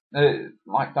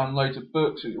done loads of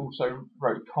books. He also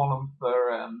wrote a column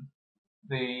for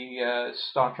the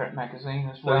Star Trek magazine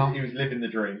as well. So he was living the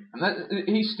dream. And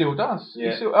he still does.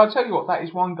 Yeah. I'll tell you what, that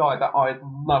is one guy that I'd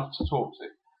love to talk to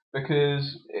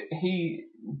because he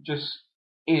just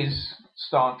is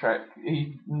Star Trek.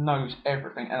 He knows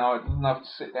everything, and I'd love to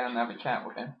sit down and have a chat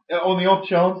with him. On the off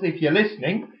chance, if you're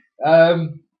listening,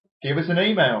 give us an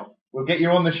email. We'll get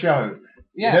you on the show.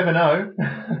 Yeah. You never know.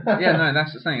 Yeah, no,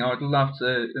 that's the thing. I'd love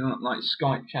to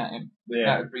Skype chat him. Yeah.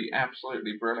 That would be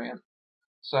absolutely brilliant.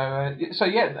 So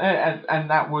yeah, and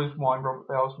that was why Robert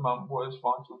Bell's mum was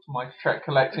vital to my Trek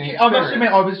collecting experience. I must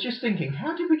admit, I was just thinking,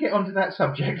 how did we get onto that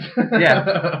subject?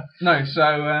 Yeah. No,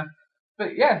 so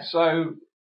but yeah, so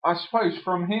I suppose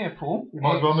from here, Paul, we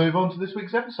might as well move on to this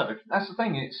week's episode. That's the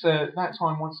thing. It's that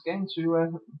time once again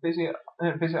to visit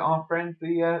our friend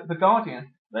the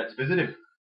Guardian. Let's visit him.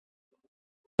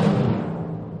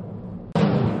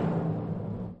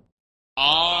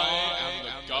 I am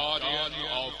the Guardian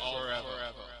of Forever,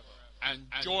 and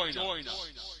join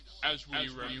us as we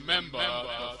remember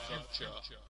the future.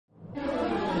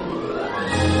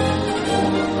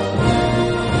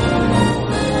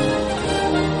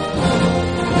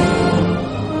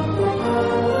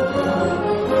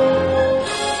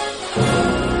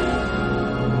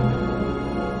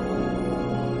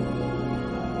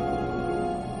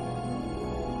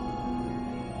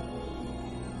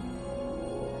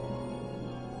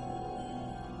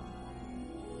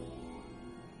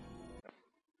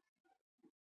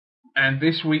 And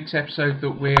this week's episode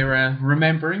that we're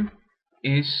remembering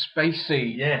is Space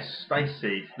Seed. Yes, Space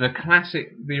Seed. The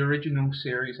classic, the original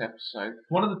series episode.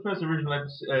 One of the first original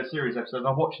series episodes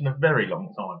I've watched in a very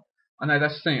long time. I know,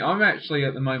 that's the thing. I'm actually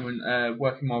at the moment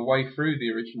working my way through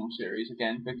the original series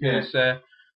again because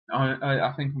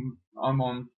I think I'm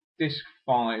on disc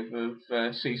 5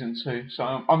 of season 2, so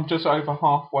I'm just over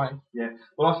halfway. Yeah.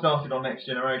 Well, I started on Next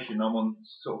Generation. I'm on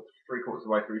sort of 3/4 of the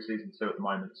way through season 2 at the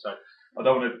moment, so I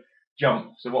don't want to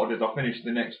jump. So what I'll do is I'll finish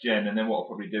the Next Gen, and then what I'll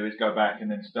probably do is go back and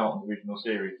then start on the original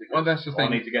series. Well, that's the thing. I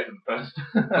need to get them first.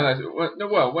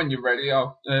 well, when you're ready,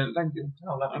 I'll lend you.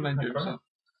 Oh, lovely. I'll lend you some.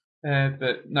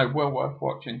 But no, well worth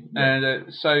watching. Yeah. And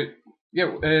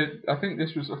I think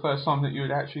this was the first time that you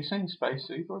had actually seen Space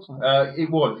Seed, wasn't it? It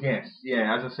was, yes.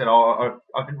 Yeah, as I said, I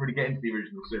didn't really get into the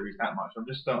original series that much. I'm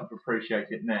just starting to appreciate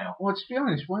it now. Well, to be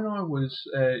honest, when I was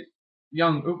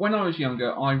when I was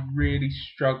younger, I really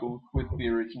struggled with the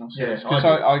original series Yeah, because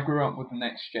I did. I grew up with the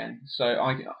next gen, so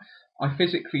I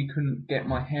physically couldn't get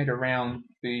my head around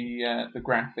the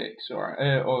graphics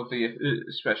or the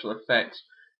special effects,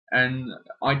 and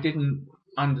I didn't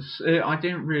I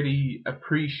didn't really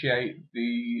appreciate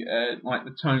the like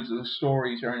the tones of the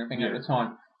stories or anything at Yeah. the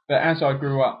time. But as I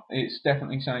grew up, it's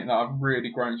definitely something that I've really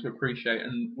grown to appreciate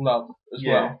and love as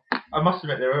well. I must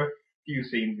admit there are a few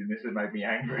scenes in this that made me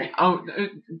angry. Oh,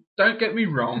 don't get me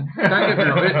wrong. Don't get me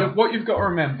wrong. What you've got to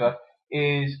remember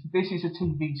is this is a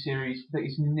TV series that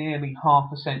is nearly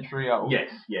half a century old. Yes,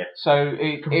 yeah. So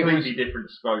it Completely was different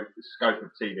scope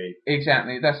of TV.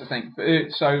 exactly, that's the thing.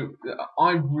 So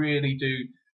I really do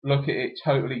look at it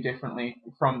totally differently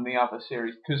from the other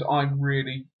series because I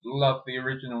really love the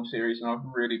original series and I've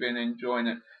really been enjoying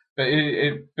it. But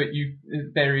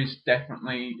there is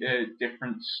definitely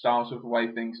different styles of the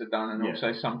way things are done, and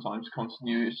also sometimes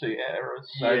continuity errors.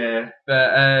 So,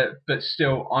 but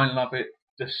still, I love it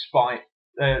despite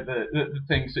the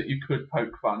things that you could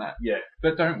poke fun at. Yeah.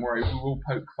 But don't worry, we will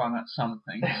poke fun at some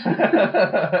things.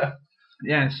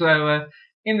 Yeah. So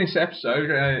in this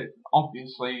episode,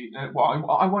 obviously, well,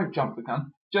 I won't jump the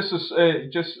gun. Just so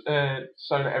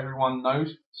that everyone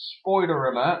knows,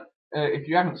 spoiler alert. If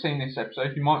you haven't seen this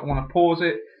episode, you might want to pause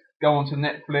it, go onto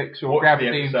Netflix or grab a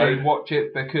DVD, watch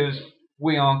it, because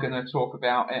we are going to talk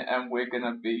about it and we're going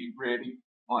to be really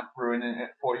like ruining it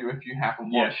for you if you haven't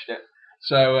watched it.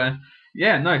 So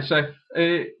So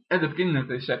at the beginning of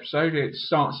this episode, it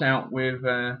starts out with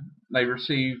they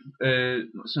receive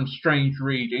some strange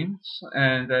readings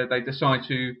and they decide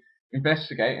to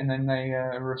investigate, and then they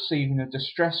are receiving a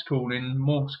distress call in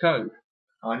Morse code.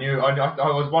 I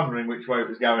was wondering which way it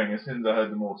was going as soon as I heard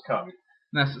the Morse code.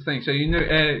 That's the thing. So you know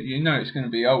it's going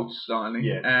to be old styling,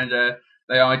 and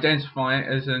they identify it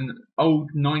as an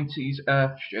old 90s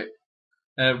Earthship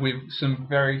with some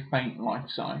very faint life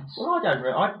signs. Well, I don't.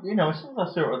 As soon as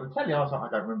I saw it on the telly, I was like, I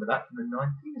don't remember that from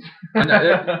the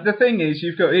 90s. The thing is,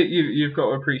 you've got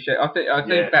to appreciate. I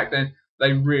think back then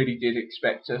they really did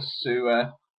expect us to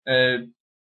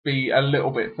be a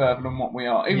little bit further than what we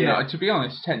are. Even though, to be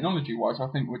honest, technology-wise, I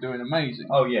think we're doing amazing.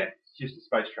 Oh yeah, it's just the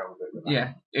space travel bit.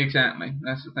 Yeah, exactly.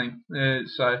 That's the thing.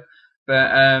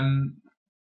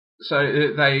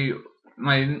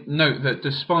 They note that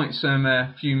despite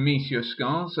some few meteor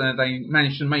scars, they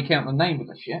managed to make out the name of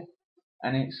the ship,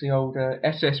 and it's the old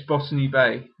SS Botany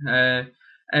Bay.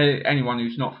 Anyone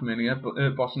who's not familiar,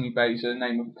 Botany Bay is the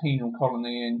name of a penal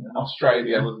colony in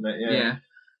Australia, wasn't it? Yeah.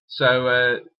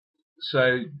 So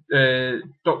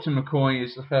Dr. McCoy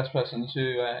is the first person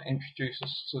to introduce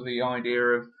us to the idea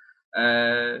of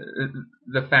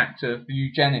the fact of the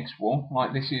eugenics war.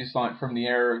 Like, this is like from the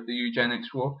era of the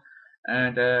eugenics war,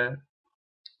 and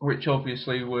which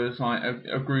obviously was like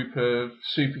a group of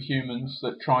superhumans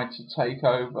that tried to take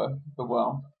over the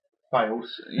world. Failed.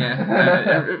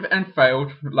 And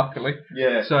failed, luckily.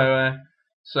 Yeah.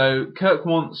 So Kirk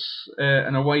wants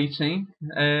an away team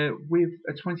with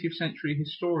a 20th century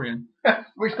historian.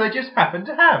 Which they just happen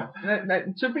to have.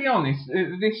 To be honest,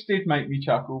 this did make me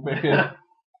chuckle, because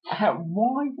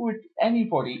why would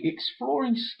anybody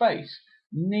exploring space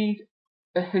need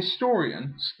a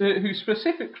historian who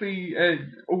specifically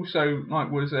also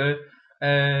was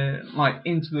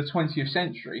into the 20th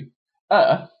century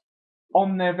Earth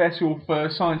on their vessel for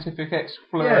scientific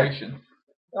exploration?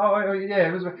 Oh yeah,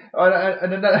 it was.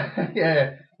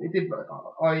 It did.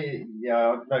 I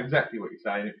know exactly what you're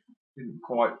saying. It didn't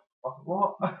quite.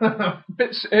 What?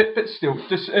 but still,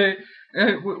 just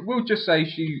we'll just say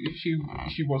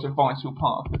she was a vital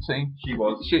part of the team. She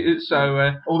was.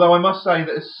 Although I must say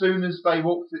that as soon as they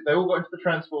walked, they all got into the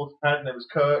transporter pad, and there was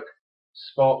Kirk,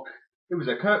 Spock. Who was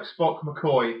there? Kirk, Spock,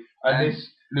 McCoy, and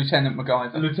this Lieutenant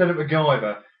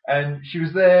MacGyver. And she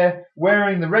was there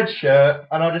wearing the red shirt,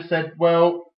 and I just said,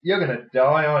 "Well, you're gonna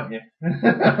die, aren't you?"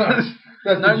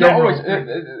 No, not always.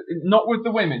 Not with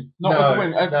the women. Not with the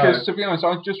women. Because to be honest,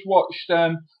 I just watched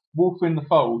Wolf in the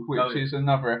Fold, which is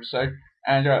another episode,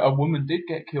 and a woman did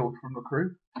get killed from the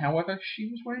crew. However, she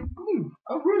was wearing blue.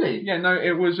 Oh, really? Yeah, no,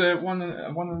 it was one of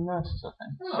the nurses, I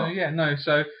think. Oh.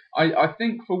 So I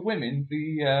think for women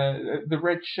the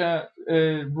red shirt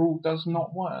rule does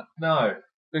not work. No.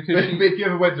 Because if you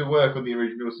ever went to work on the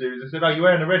original series and said, "Oh, you're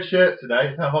wearing a red shirt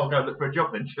today," I'll go look for a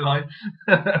job then, shall I?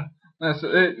 That's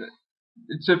it.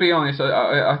 To be honest,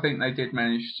 I think they did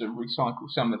manage to recycle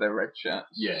some of their red shirts.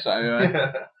 Yeah. So,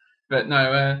 but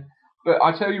no. But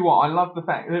I tell you what, I love the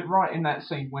fact that right in that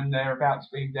scene when they're about to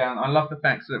beam down, I love the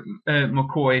fact that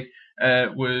McCoy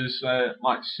was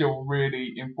still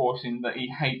really enforcing that he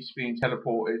hates being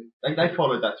teleported. They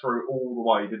followed that through all the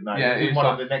way, didn't they? Yeah, Even it's one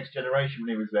of the Next Generation when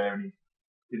he was there and he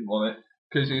didn't want it.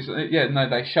 Because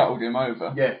they shuttled him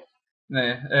over. Yeah.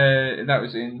 Yeah, that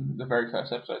was in the very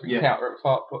first episode. Encounter at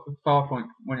Farpoint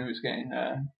when he was getting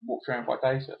walked around by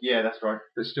Data. Yeah, that's right.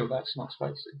 But still, that's not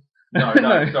spacey. No,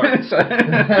 sorry.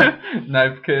 No,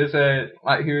 because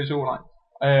he was all like,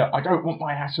 I don't want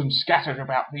my atoms scattered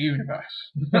about the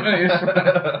universe.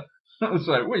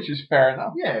 So, which is fair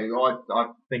enough. Yeah, I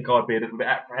think I'd be a little bit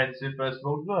apprehensive first of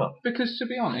all as well. Because to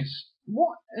be honest,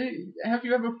 what have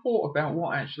you ever thought about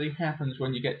what actually happens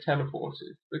when you get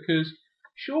teleported? Because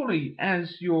surely,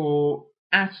 as your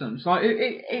atoms,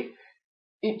 it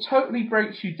totally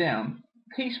breaks you down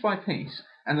piece by piece,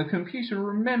 and the computer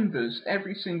remembers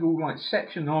every single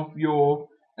section of your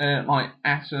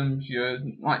atoms, your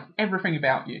everything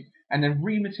about you, and then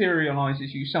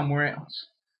rematerializes you somewhere else.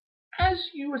 As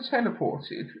you are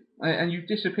teleported and you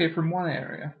disappear from one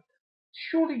area,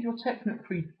 surely you're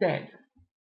technically dead.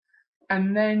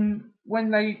 And then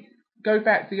when they go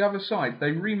back the other side,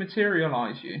 they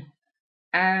rematerialize you,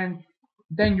 and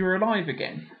then you're alive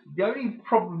again. The only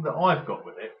problem that I've got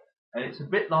with it, and it's a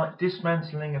bit like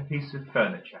dismantling a piece of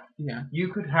furniture. Yeah.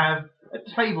 You could have a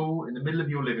table in the middle of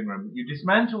your living room. You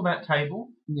dismantle that table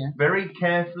very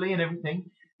carefully and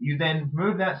everything. You then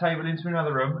move that table into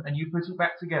another room and you put it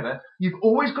back together. You've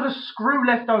always got a screw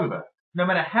left over. No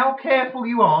matter how careful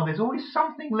you are, there's always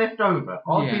something left over.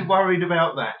 I'd be worried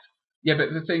about that. Yeah,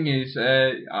 but the thing is,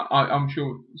 I'm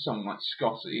sure someone like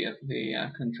Scotty at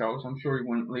the controls, I'm sure he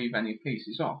wouldn't leave any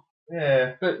pieces off.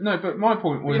 Yeah. But my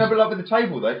point was... but with the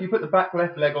table though, if you put the back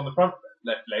left leg on the front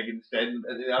left leg instead, and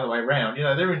the other way around,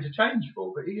 they're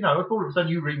interchangeable. But, if all of a sudden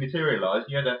you rematerialise,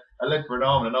 you had a leg for an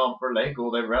arm and an arm for a leg,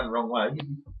 or they ran the wrong way.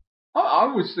 I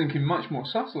was thinking much more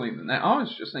subtly than that. I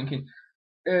was just thinking,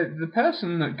 the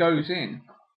person that goes in,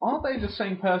 are they the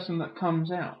same person that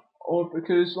comes out? Or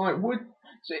because,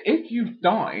 if you've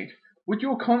died, would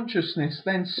your consciousness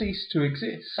then cease to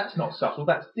exist? That's not subtle,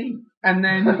 that's deep. And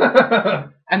then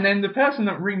the person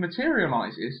that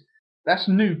rematerializes, that's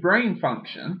new brain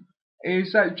function,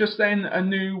 is that just then a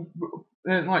new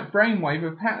brainwave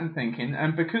of pattern thinking,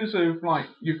 and because of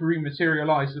you've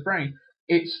rematerialized the brain,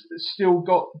 it's still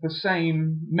got the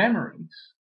same memories.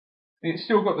 It's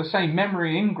still got the same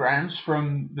memory engrams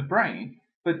from the brain,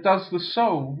 but does the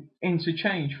soul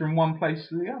interchange from one place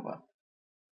to the other?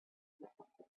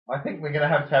 I think we're going to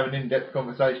have an in-depth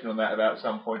conversation on that about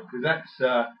some point, because that's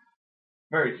a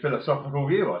very philosophical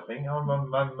view, I think. I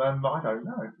don't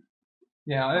know.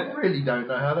 Yeah, I really don't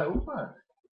know how that will work.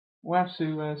 We'll have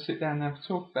to sit down and have a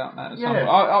talk about that.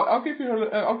 I'll give you a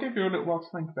little while to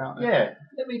think about it. Yeah,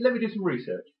 let me do some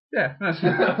research. Yeah, that's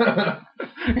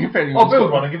I'll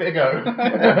build one and give it a go.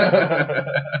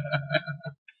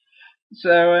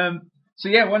 So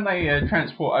when they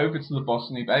transport over to the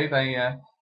Botany Bay, they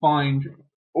find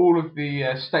all of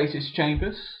the stasis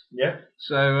chambers. Yeah.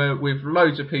 So with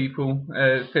loads of people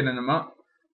filling them up,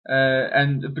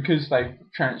 and because they've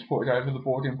transported over, the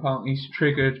boarding parties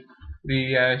triggered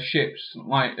the ship's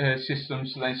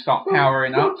systems, so they start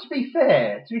powering up. To be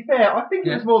fair, I think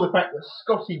it was more the fact that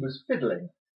Scotty was fiddling.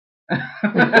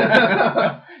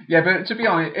 Yeah, but to be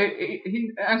honest,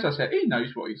 he, as I said, he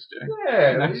knows what he's doing.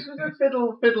 Yeah, it's a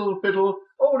fiddle.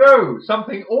 Oh no,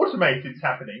 something automated's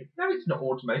happening. No, it's not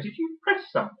automated. You press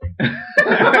something.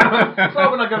 It's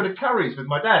like when I go to Curry's with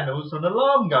my dad, and all of a sudden an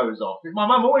alarm goes off. My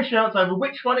mum always shouts over,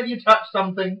 "Which one of you touched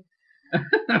something?"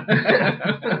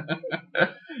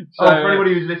 For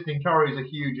anybody who's listening, Curry's a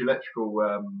huge electrical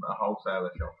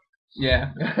wholesaler shop.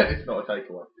 Yeah. It's not a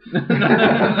takeaway.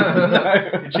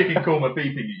 The chicken korma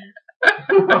beeping at you.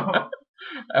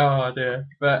 Oh dear.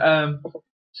 But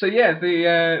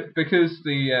because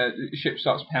the ship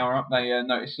starts to power up, they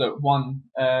notice that one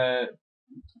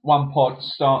pod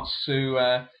starts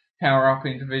to power up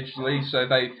individually, so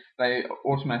they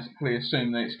automatically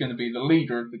assume that it's going to be the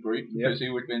leader of the group, because he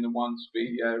would have been the one to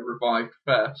be revived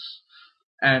first.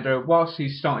 And whilst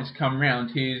he's starting to come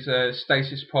round, his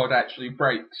stasis pod actually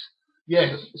breaks.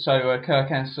 Yes. So Kirk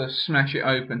has to smash it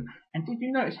open. And did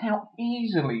you notice how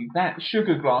easily that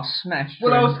sugar glass smashed?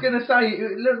 Well, I was going to say,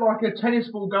 it looked like a tennis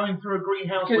ball going through a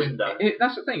greenhouse window.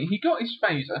 That's the thing. He got his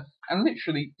phaser and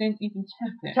literally didn't even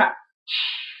tap it. Tap.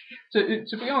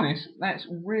 To be honest, that's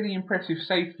really impressive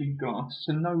safety glass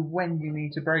to know when you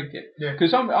need to break it. Yeah.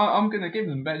 Because I'm going to give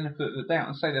them the benefit of the doubt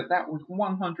and say that was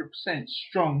 100%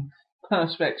 strong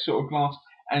perspex sort of glass,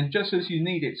 and just as you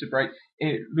need it to break,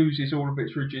 it loses all of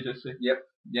its rigidity. Yep.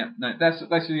 Yeah, no, that's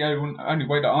the only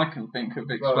way that I can think of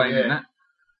explaining that.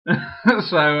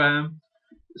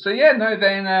 So yeah, no,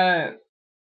 then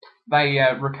they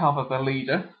recover the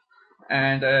leader,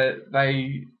 and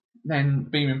they then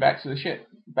beam him back to the ship,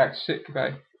 back to Sitka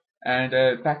Bay. And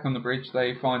back on the bridge,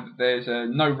 they find that there's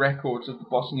no records of the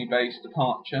Botany Bay's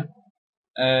departure,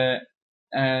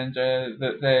 and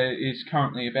that there is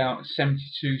currently about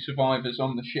 72 survivors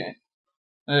on the ship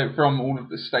from all of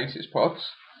the stasis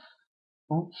pods.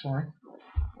 Oh, sorry.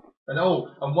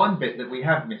 And one bit that we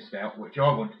have missed out, which I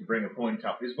wanted to bring a point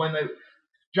up, is when they,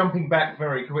 jumping back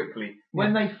very quickly,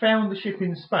 when they found the ship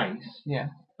in space,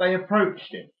 they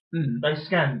approached it. They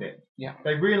scanned it. Yeah.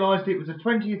 They realised it was a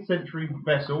 20th century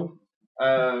vessel,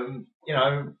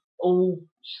 all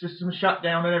systems shut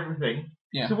down and everything.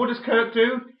 Yeah. So what does Kirk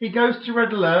do? He goes to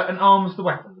red alert and arms the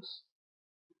weapons.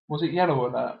 Was it yellow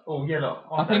alert? Oh, yellow.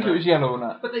 I think it was yellow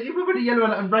alert. But everybody yellow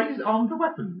alert and armed the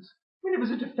weapons. I mean, it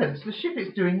was a defenceless ship.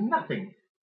 It's doing nothing.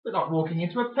 But like walking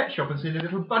into a pet shop and seeing a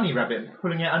little bunny rabbit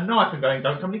pulling out a knife and going,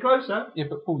 "Don't come any closer." Yeah,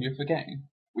 but Paul, you're forgetting.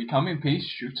 We come in peace,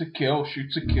 shoot to kill,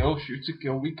 shoot to kill, shoot to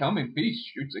kill. We come in peace,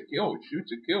 shoot to kill, shoot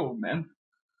to kill, man.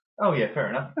 Oh yeah, fair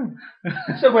enough.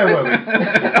 So where were we?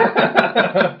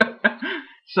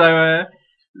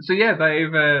 So yeah,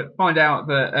 they've find out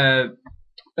that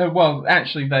they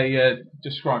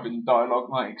describe in dialogue,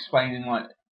 like explaining like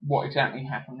what exactly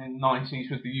happened in the 90s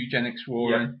with the eugenics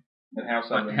war and how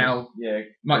some of them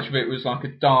much of it was like a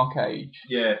dark age.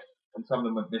 Yeah, and some of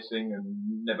them went missing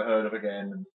and never heard of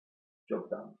again, and job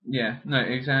done. Yeah, no,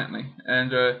 exactly.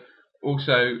 And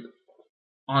also,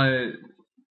 I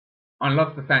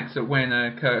love the fact that when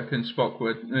Kirk and Spock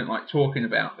were like talking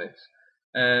about this,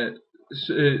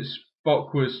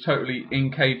 Spock was totally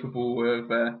incapable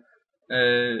of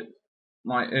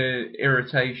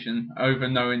irritation over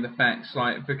knowing the facts,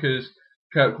 like because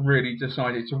Kirk really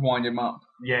decided to wind him up.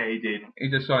 Yeah, he did. He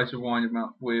decided to wind him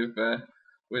up with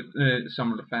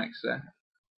some of the facts there.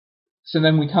 So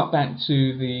then we cut back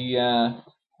to the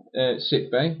sick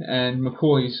bay, and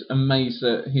McCoy's amazed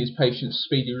at his patient's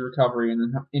speedy recovery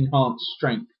and enhanced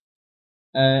strength.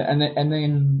 And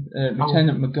then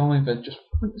Lieutenant MacGyver just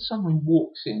suddenly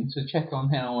walks in to check on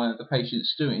how the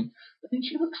patient's doing. But then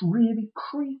she looks really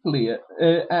creepily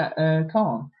at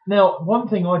Khan. Now, one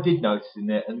thing I did notice in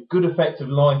there, and good effect of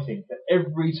lighting, that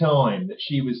every time that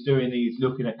she was doing these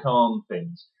looking at Khan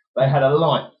things, they had a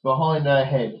light behind her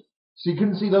head. So you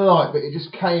couldn't see the light, but it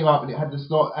just came up and it had this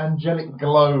like angelic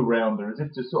glow around her, as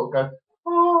if to sort of go,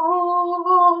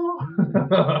 oh.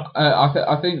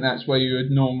 I think that's where you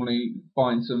would normally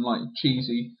find some like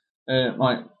cheesy,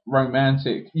 like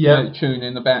romantic tune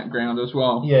in the background as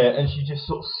well. Yeah, and she just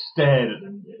sort of stared at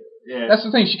them. Yeah. That's the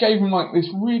thing. She gave him like this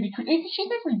really. She's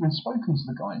never even spoken to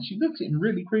the guy, and she looked at him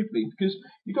really creepily because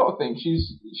you got to think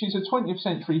she's a 20th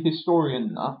century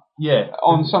historian nut. Yeah.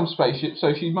 On some spaceship,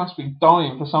 so she must be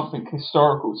dying for something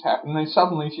historical to happen. And then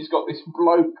suddenly she's got this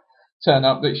bloke turn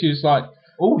up that she's like,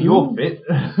 "Oh, you're fit."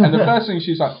 And the first thing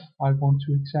she's like, "I want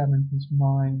to examine his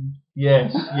mind."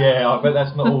 Yes, yeah. I bet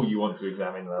that's not all you want to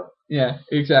examine, though. Yeah,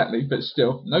 exactly. But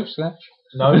still, no slash.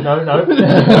 No.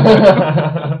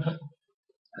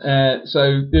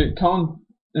 So Khan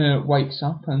wakes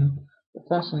up, and the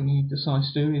first thing he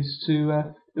decides to do is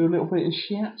to do a little bit of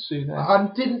shiatsu there.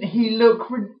 And didn't he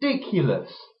look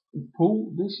ridiculous?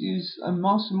 Paul, this is a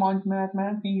mastermind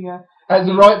madman. He has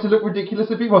the right to look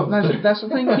ridiculous if he wants to. That's the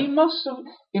thing. It must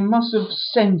have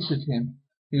centered him.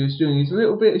 He was doing his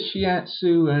little bit of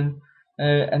shiatsu, and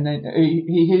then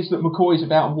he hears that McCoy's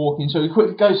about to walk in, so he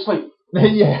quickly goes to sleep.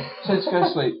 Yeah, says go to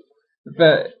sleep.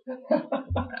 But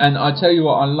and I tell you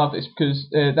what, I love this because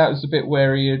that was the bit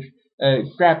where he had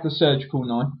grabbed the surgical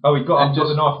knife. Oh, he got the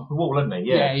knife off the wall, hadn't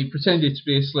he? Yeah, he pretended to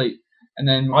be asleep, and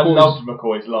then I loved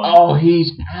McCoy's line. Oh,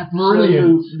 he's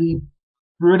absolutely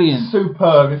brilliant,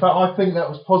 superb. In fact, I think that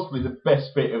was possibly the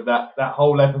best bit of that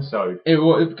whole episode. It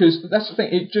was, because that's the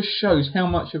thing. It just shows how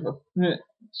much of a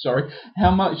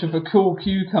cool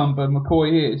cucumber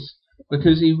McCoy is,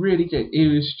 because he really did. He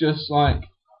was just like,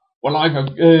 Well,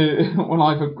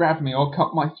 either grab me or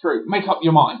cut my throat. Make up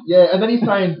your mind. Yeah, and then he's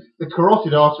saying the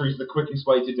carotid artery is the quickest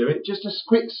way to do it. Just a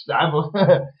quick stab.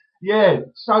 Yeah,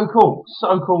 so cool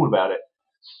about it.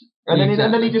 And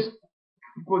then he just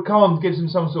Khan gives him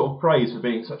some sort of praise for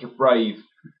being such a brave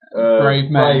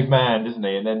man, doesn't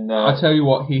he? And then I tell you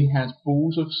what, he has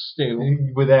balls of steel,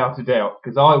 without a doubt.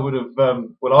 Because I would have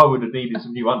needed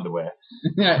some new underwear.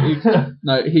 Yeah,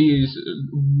 no, he is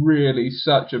really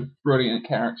such a brilliant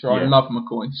character. I love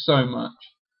McCoy so much.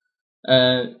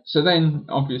 So then,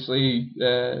 obviously,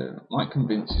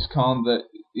 convinces Khan that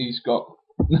he's got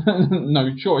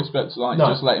no choice but to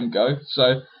just let him go.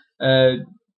 So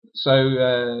So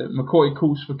McCoy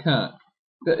calls for Kirk.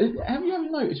 Have you ever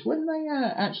noticed when they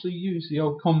actually use the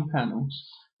old comm panels,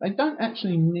 they don't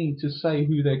actually need to say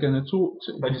who they're going to talk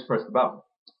to. They just press the button.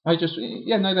 That's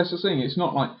the thing. It's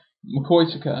not like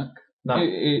McCoy to Kirk. No.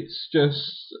 It's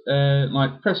just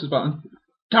like press the button.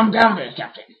 Come down there,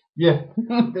 Captain. Yeah.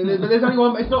 There's only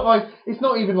one. It's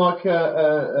not even like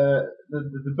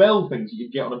the bell things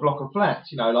you get on a block of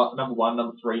flats. You know, like number 1,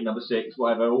 number 3, number 6,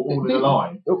 whatever, all in a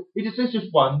line. There's just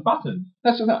one button.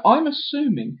 That's the thing. I'm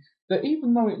assuming that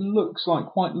even though it looks like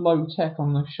quite low tech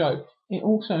on the show, it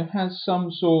also has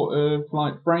some sort of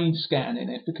like brain scan in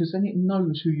it, because then it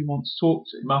knows who you want to talk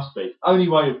to. Must be. Only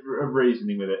way of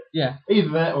reasoning with it. Yeah.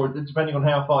 Either that, or depending on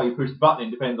how far you push the button,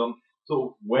 it depends on sort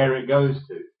of where it goes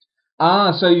to.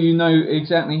 So you know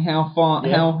exactly how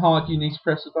hard you need to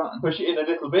press the button. Push it in a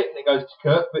little bit, and it goes to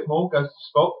Kirk. A bit more goes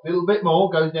to Spock. A little bit more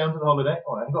goes down to the holodeck.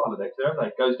 Oh, I haven't got holodecks there, have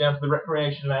they? Goes down to the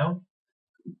recreation lounge.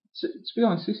 To be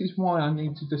honest, this is why I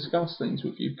need to discuss things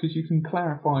with you, because you can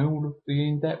clarify all of the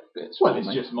in-depth bits. Well,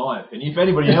 it's just my opinion. If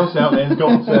anybody else out there has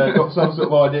got some sort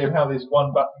of idea of how this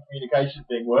one-button communication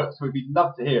thing works, we'd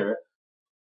love to hear it.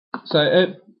 So,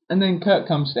 and then Kirk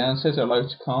comes down, says hello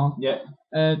to Khan. Yeah.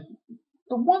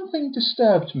 The one thing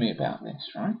disturbed me about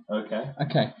this, right?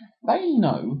 Okay. They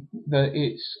know that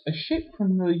it's a ship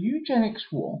from the eugenics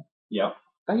war. Yep.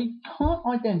 They can't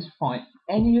identify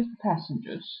any of the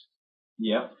passengers.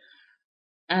 Yep.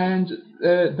 And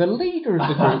the leader of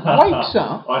the group wakes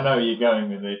up. I know you're going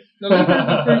with this. The leader of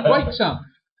the group wakes up,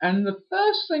 and the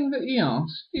first thing that he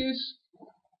asks is,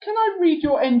 "Can I read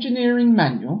your engineering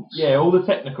manuals?" Yeah, all the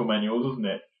technical manuals, isn't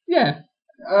it? Yeah.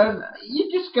 You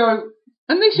just go.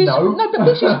 And this is no, but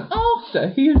this is after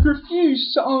he had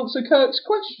refused to answer Kirk's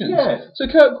questions. Yeah. So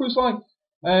Kirk was like,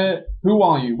 "Who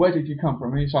are you? Where did you come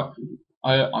from?" And he's like,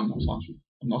 "I'm not answering.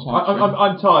 I'm not answering.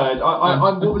 I'm tired. I'm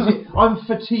what was it? I'm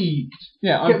fatigued."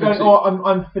 Yeah, I'm fatigued.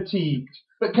 I'm fatigued.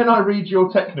 But can I read your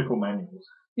technical manuals?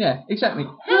 Yeah, exactly.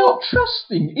 How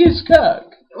trusting is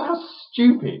Kirk? How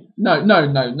stupid. No.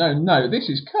 This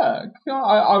is Kirk.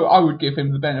 I would give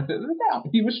him the benefit of the doubt.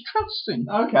 He was trusting.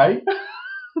 Okay.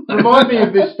 Remind me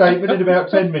of this statement in about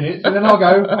 10 minutes, and then I'll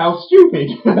go, how stupid.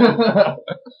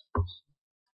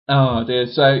 Oh dear.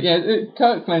 So yeah,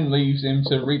 Kirk then leaves him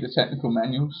to read the technical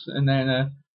manuals, and then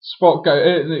Spock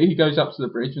he goes up to the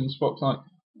bridge, and Spock's like,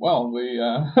 "Well,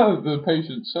 the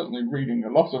patient's certainly reading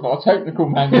a lot of our technical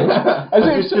manuals." As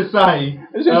if to say,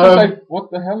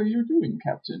 "What the hell are you doing,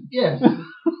 Captain?" Yes.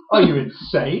 Are you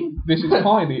insane? This is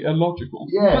highly illogical.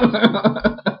 Yes.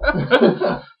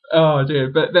 Oh dear.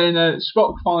 But then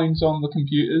Spock finds on the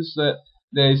computers that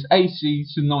there's 80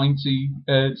 to 90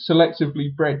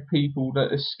 selectively bred people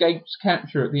that escaped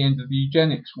capture at the end of the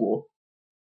eugenics war.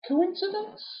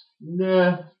 Coincidence?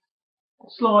 Nah.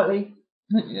 Slightly.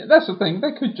 Yeah, that's the thing.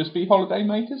 They could just be holiday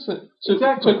makers that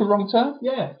took a wrong turn.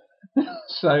 Yeah.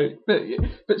 So,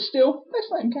 but still, let's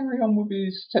let him carry on with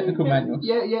his technical manuals.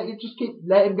 Yeah. You just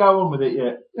let him go on with it.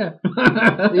 Yeah.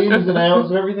 The ins and outs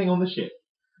of everything on the ship.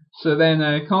 So then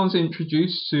Khan's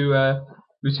introduced to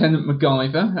Lieutenant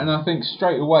MacGyver, and I think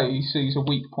straight away he sees a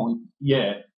weak point.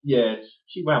 Yeah.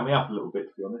 She wound me up a little bit,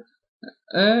 to be honest.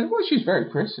 Well, she's very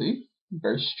pretty.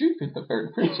 Very stupid, but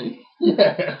very pretty.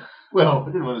 Yeah. Well, I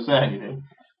didn't want to say anything.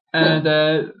 And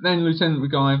then Lieutenant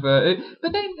MacGyver...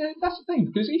 but then that's the thing,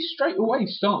 because he straight away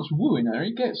starts wooing her.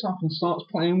 He gets up and starts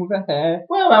playing with her hair.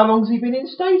 Well, how long's he been in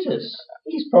status?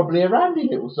 He's probably a randy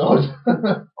little sod.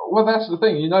 Well, that's the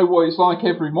thing. You know what it's like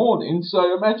every morning,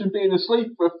 so imagine being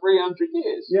asleep for 300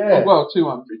 years. Yeah. Oh, well,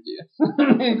 200 years.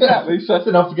 Exactly. So that's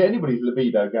enough to get anybody's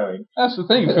libido going. That's the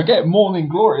thing. Forget morning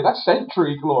glory. That's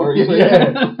century glory.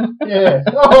 Yeah.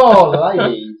 Oh,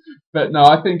 ladies. But no,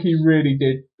 I think he really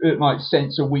did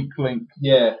sense a weak link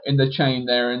in the chain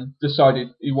there, and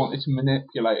decided he wanted to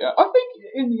manipulate her. I think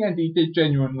in the end he did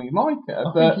genuinely like her.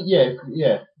 But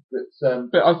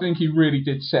I think he really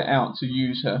did set out to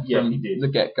use her from the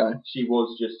get-go. She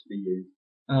was just for you.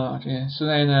 Oh dear. So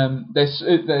then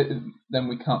then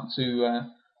we cut to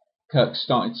Kirk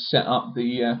started to set up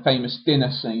the famous dinner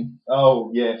scene.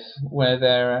 Oh yes. Where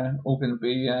they're all going to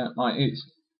be it's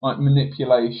like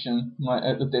manipulation, like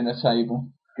at the dinner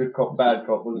table. Good cop, bad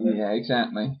cop, wasn't it? Yeah,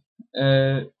 exactly.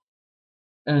 But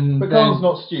Khan's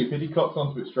not stupid. He clocks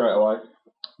onto it straight away.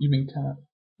 You mean Kirk?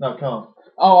 No, Khan.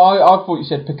 Oh, I thought you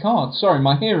said Picard. Sorry,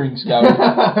 my hearing's going. No,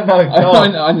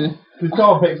 Khan. Because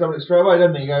Khan picks up on it straight away,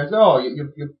 doesn't he? He goes, "Oh,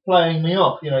 you're playing me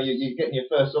off. You know, you're getting your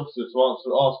first officer to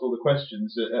ask all the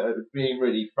questions, being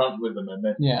really front with them, and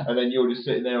then you're just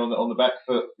sitting there on the back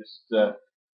foot, just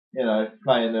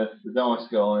playing the nice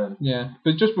guy." And yeah,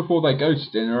 but just before they go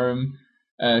to dinner,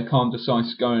 Khan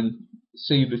decides to go and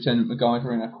see Lieutenant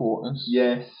MacGyver in her quarters.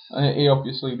 Yes. He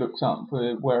obviously looked up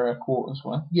where her quarters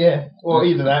were. Yeah. Or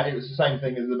either that, it was the same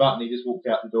thing as the button. He just walked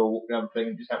out the door, walked down the thing,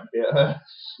 and just happened to be at her.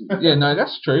 Yeah, no,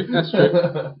 that's true. That's true.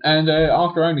 And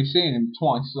after only seeing him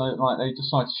twice, they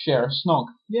decide to share a snog.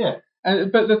 Yeah.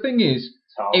 But the thing is,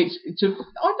 I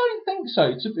don't think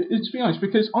so. To be honest,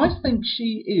 because I think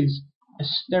she is a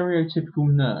stereotypical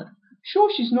nerd.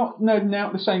 Sure, she's not nerding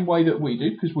out the same way that we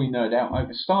do, because we nerd out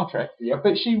over Star Trek. Yep.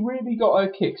 But she really got her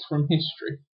kicks from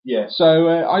history. Yeah. So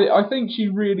I think she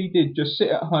really did just sit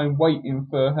at home waiting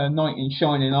for her knight in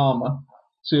shining armour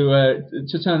to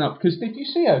turn up. Because did you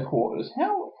see her quarters?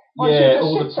 How? Like, yeah,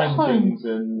 all the paintings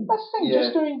and... That's the thing,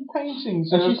 just doing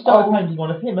paintings. And she started painting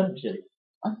one of him, hadn't she?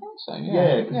 I think so, yeah.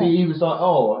 Yeah, because he was like,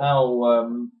 oh, how...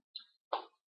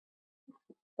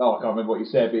 I can't remember what he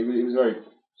said, but he was very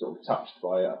sort of touched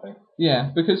by it, I think. Yeah,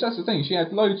 because that's the thing. She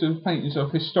had loads of paintings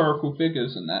of historical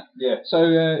figures and that. Yeah. So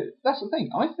that's the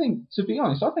thing. I think, to be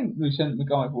honest, I think Lieutenant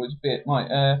MacGyver was a bit like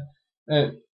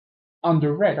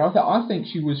underread. I think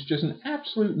she was just an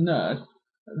absolute nerd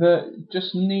that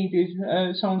just needed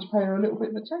someone to pay her a little bit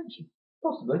of attention.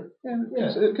 Possibly.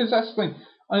 Yeah, because that's the thing.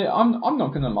 I'm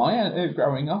not going to lie.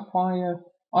 Growing up,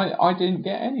 I didn't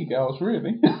get any girls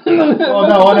really. Oh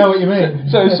no, I know what you mean.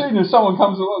 So as soon as someone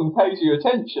comes along and pays you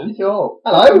attention, sure.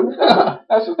 Hello.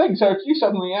 That's the thing. So if you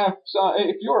suddenly have,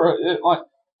 if you're a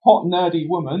hot nerdy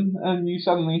woman and you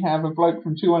suddenly have a bloke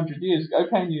from 200 years ago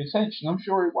paying you attention, I'm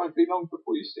sure it won't be long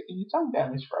before you're sticking your tongue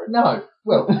down his throat. No.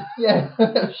 Well, yeah,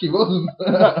 she wasn't.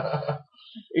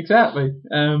 Exactly.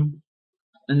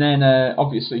 And then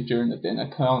obviously during the dinner,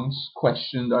 Khan's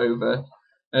questioned over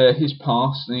his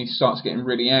past, and he starts getting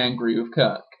really angry with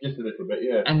Kirk. Just a little bit,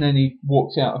 yeah. And then he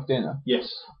walks out of dinner. Yes.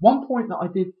 One point that I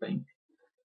did think,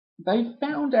 they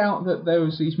found out that there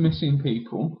was these missing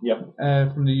people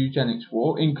from the eugenics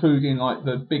war, including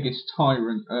the biggest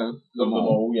tyrant of them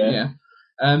all. Yeah.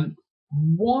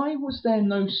 Why was there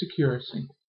no security?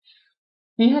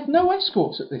 He had no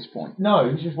escorts at this point. No,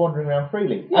 he was just wandering around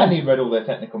freely. Yeah. And he'd read all their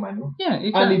technical manuals. Yeah,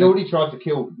 exactly. And he'd already tried to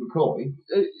kill McCoy.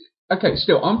 Okay,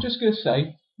 still, I'm just going to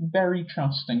say, very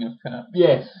trusting of Kirk.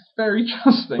 Yes. Very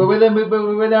trusting. But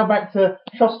we're now back to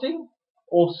trusting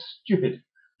or stupid.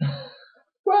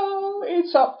 Well,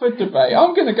 it's up for debate.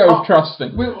 I'm going to go with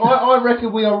trusting. I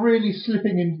reckon we are really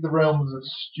slipping into the realms of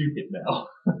stupid now.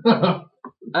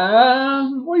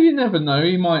 Well, you never know.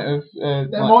 He might have...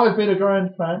 there might have been a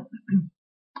grand plan.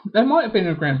 There might have been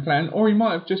a grand plan, or he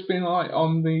might have just been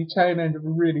on the tail end of a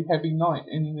really heavy night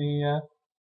in the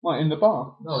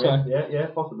bar. Oh, so, yeah,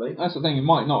 possibly. That's the thing. He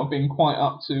might not have been quite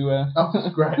up to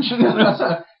scratch.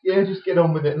 Yeah, just get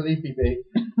on with it, leafy be.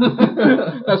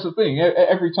 That's the thing.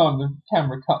 Every time the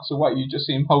camera cuts away, you just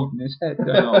see him holding his head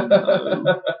going, "Oh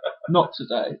no, not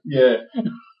today." Yeah.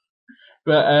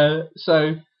 But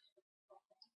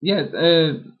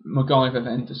MacGyver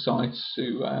then decides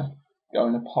to go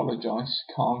and apologise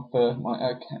to Khan for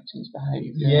her captain's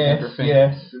behaviour and everything.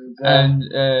 Yes.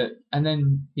 And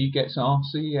then he gets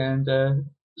arsey and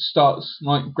starts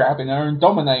grabbing her and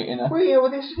dominating her. Well,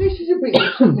 this is a bit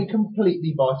that took me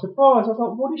completely by surprise. I was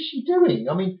like, what is she doing?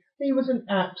 I mean, he was an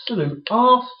absolute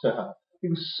arse to her. He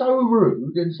was so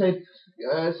rude and said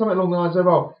something along the lines of,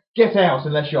 "Oh, get out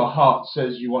unless your heart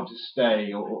says you want to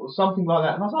stay," or something like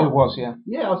that. And I was like, it was, yeah.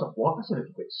 Yeah, I was like, what? That's a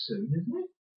little bit soon, isn't it?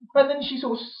 But then she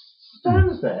sort of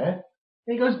stands there,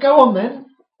 and he goes, "Go on then,"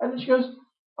 and then she goes,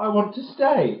 "I want to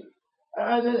stay."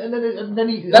 And then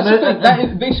he... That's the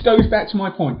thing. This goes back to my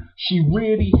point. She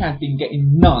really had been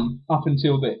getting none up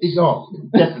until this. He's on,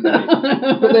 definitely.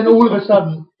 But then all of a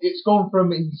sudden, it's gone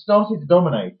from he started to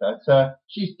dominate her to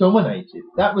she's dominated.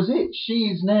 That was it. She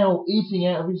is now eating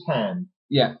out of his hand.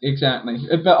 Yeah, exactly.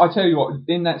 But I tell you what,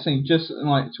 in that scene, just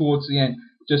towards the end,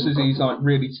 just as he's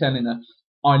really telling her,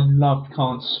 I loved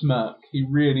Khan's smirk. He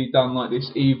really done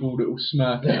this evil little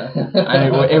smirk at her,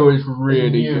 and it was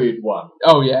really good. He'd won.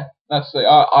 Oh yeah. That's it.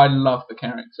 I love the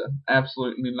character.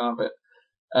 Absolutely love it.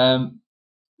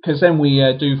 Because then we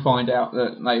do find out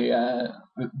that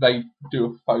they do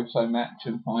a photo match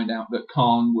and find out that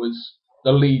Khan was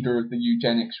the leader of the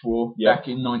eugenics war back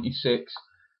in '96.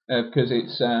 Because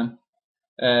it's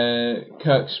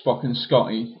Kirk, Spock, and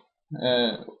Scotty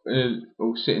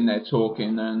all sitting there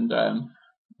talking, and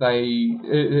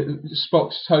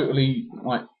Spock's totally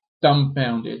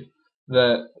dumbfounded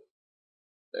that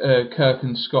Kirk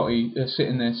and Scotty are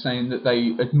sitting there saying that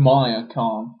they admire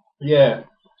Khan. Yeah.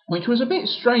 Which was a bit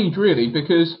strange, really,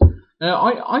 because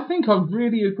I think I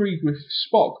really agreed with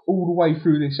Spock all the way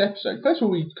through this episode. First of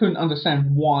all, we couldn't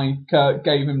understand why Kirk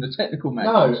gave him the technical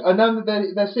manuals. No, and then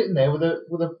they're sitting there with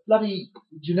a bloody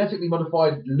genetically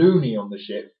modified loony on the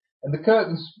ship, And the Kirk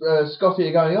and Scotty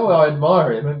are going, oh, I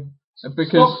admire him. And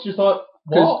Spock's just like,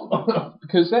 what?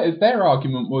 Because their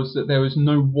argument was that there was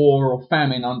no war or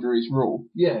famine under his rule.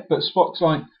 Yeah. But Spock's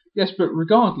like, yes, but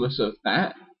regardless of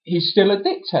that, he's still a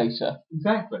dictator.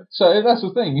 Exactly. So that's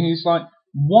the thing. He's like,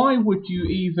 why would you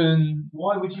even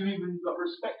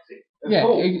respect it? Yeah,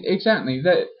 exactly.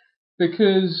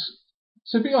 Because,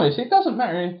 to be honest, it doesn't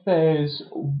matter if there's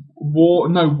war,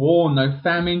 no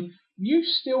famine. You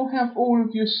still have all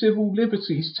of your civil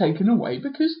liberties taken away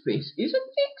because this is a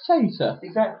dictator.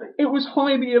 Exactly. It was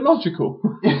highly illogical.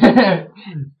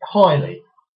 Highly.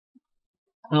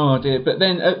 Oh dear. But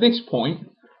then at this point,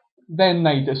 then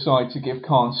they decide to give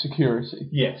Khan security.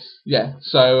 Yes. Yeah.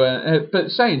 So, but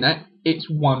saying that, it's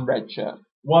one red shirt.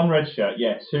 One red shirt,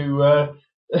 yes. Who?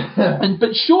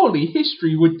 But surely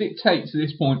history would dictate to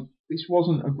this point this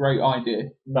wasn't a great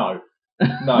idea. No.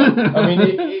 I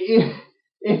mean,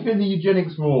 if in the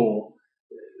eugenics war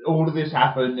all of this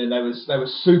happened and they were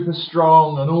super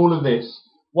strong and all of this,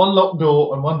 one locked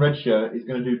door and one red shirt is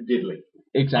going to do diddly.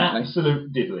 Exactly.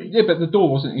 Absolute diddly. Yeah, but the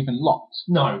door wasn't even locked.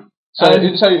 No. So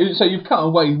you've cut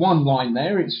away one line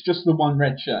there. It's just the one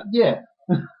red shirt. Yeah.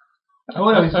 Oh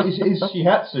no, his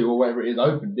Shihatsu or whatever it is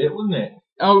opened it, wasn't it?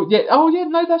 Oh yeah.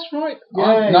 No, that's right.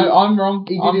 Yeah. I'm wrong.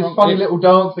 He did his funny little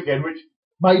dance again, which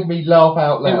made me laugh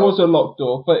out loud. It was a locked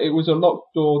door, but it was a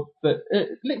locked door that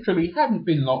literally hadn't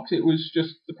been locked. It was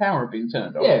just the power had been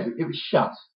turned off. Yeah, it was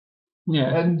shut.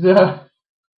 Yeah. And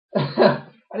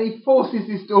and he forces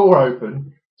this door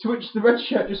open, to which the red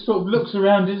shirt just sort of looks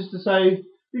around as to say,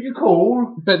 "Did you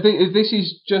call?" But this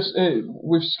is just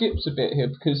we've skipped a bit here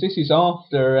because this is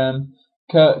after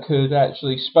Kirk had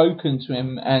actually spoken to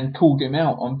him and called him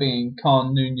out on being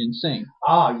Khan Noonien Singh.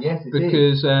 Ah, yes, it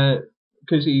is.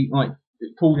 Because he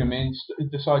called him in,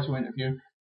 decided to interview.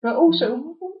 But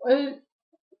also,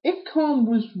 if Khan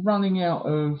was running out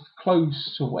of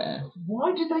clothes to wear,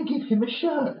 why did they give him a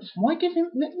shirt? Why give him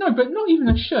but not even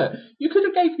a shirt. You could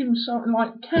have gave him something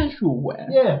like casual wear.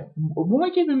 Yeah. Why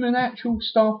give him an actual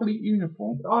Starfleet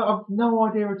uniform? I've no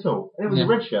idea at all. It was a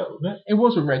red shirt, wasn't it? It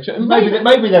was a red shirt. And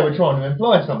maybe they were trying to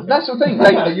imply something. That's the thing.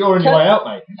 You're on your way out,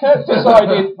 mate. Kirk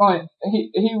decided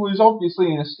he was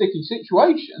obviously in a sticky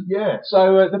situation. Yeah.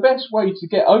 So the best way to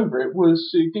get over it was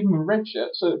to give him a red shirt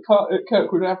so that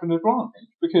Kirk would have an advantage.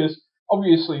 Because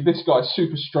obviously this guy's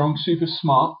super strong, super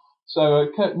smart. So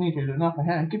Kirk needed an upper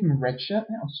hand. Give him a red shirt.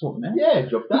 That'll sort him out. Yeah,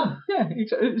 job done. Yeah.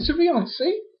 To be honest,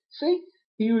 see,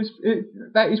 he was.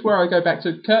 That is where I go back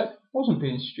to Kirk. Wasn't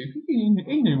being stupid. He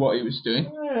knew what he was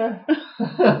doing. Yeah.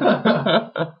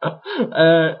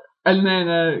 And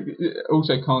then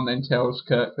also Khan then tells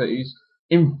Kirk that he's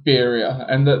inferior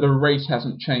and that the race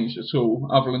hasn't changed at all,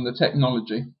 other than the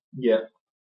technology. Yeah.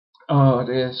 Oh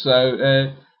dear.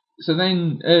 So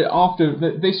then after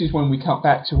this is when we cut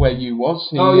back to where you was.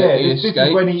 This is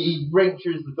when he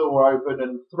wrenches the door open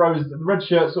and throws the red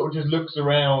shirt. Sort of just looks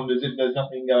around as if there's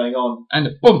nothing going on. And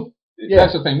boom. Yeah.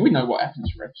 That's the thing. We know what happens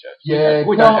to red shirts. Yeah,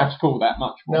 we don't have to call that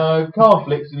much more. No, car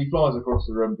flicks and he flies across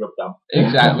the room. Job done.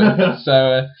 Exactly.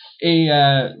 So he.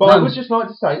 But I would just like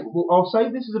to say, I'll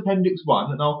say this is Appendix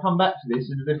 1, and I'll come back to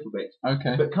this in a little bit.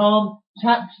 Okay. But Khan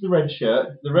tapped the red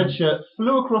shirt. The red shirt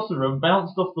flew across the room,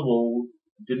 bounced off the wall,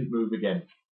 didn't move again.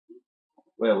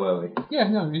 Where were we? Yeah,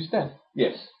 no, he's dead.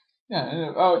 Yes.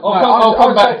 Yeah. I'll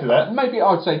come back to that. Maybe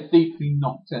I'd say deeply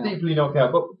knocked out. Deeply knocked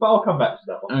out, but I'll come back to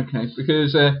that one. Okay,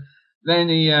 because then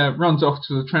he runs off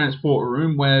to the transporter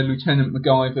room where Lieutenant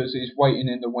MacGyver's is waiting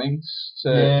in the wings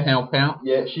to help out.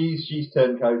 Yeah, she's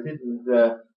turncoated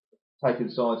and taken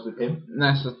sides with him. And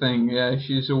that's the thing. Yeah,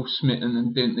 she's all smitten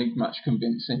and didn't need much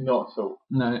convincing. Not at all.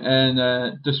 No,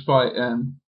 and despite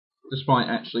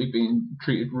actually being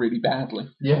treated really badly.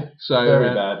 Yeah, so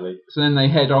very badly. So then they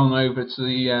head on over to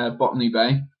the Botany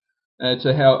Bay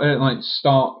to help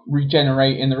start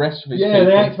regenerating the rest of his people.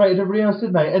 They activated everybody else,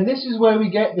 didn't they? And this is where we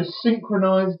get the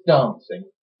synchronised dancing.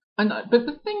 But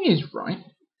the thing is, right,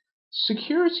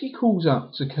 security calls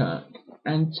up to Kirk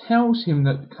and tells him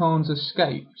that Khan's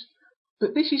escaped.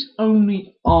 But this is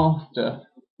only after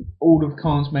all of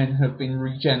Khan's men have been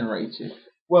regenerated.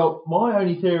 Well, my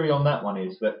only theory on that one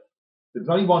is that there's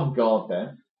only one guard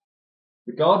there.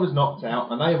 The guard was knocked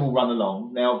out, and they have all run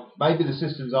along. Now, maybe the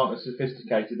systems aren't as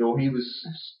sophisticated, or he was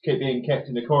being kept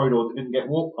in a corridor that didn't get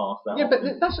walked past that. Yeah,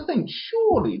 but that's the thing.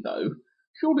 Surely though,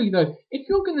 if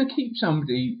you're going to keep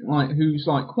somebody who's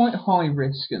quite high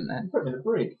risk and that, put them in the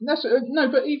brig. That's no,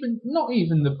 but not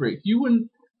even the brig. You wouldn't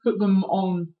put them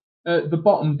on the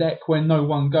bottom deck where no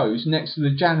one goes, next to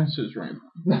the janitor's room.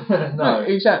 No,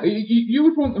 exactly. You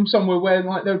would want them somewhere where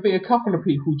there would be a couple of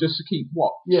people just to keep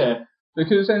watch. Yeah.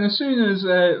 Because then as soon as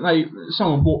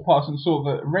someone walked past and saw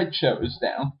that a red shirt was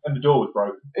down... And the door was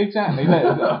broken. Exactly.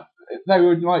 They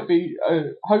would like be,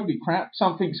 holy crap,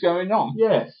 something's going on.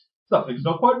 Yes, something's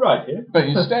not quite right here. But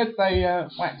instead they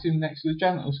whacked him next to the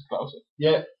janitor's closet.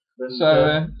 Yeah.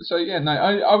 So yeah, no,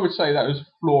 I would say that was a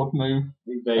flawed move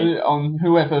on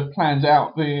whoever plans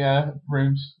out the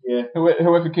rooms. Yeah.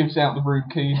 Whoever gives out the room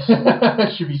keys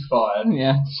should be fired.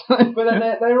 Yeah. But then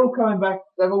they're all coming back.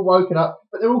 They've all woken up,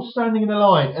 but they're all standing in a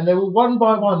line, and they're all one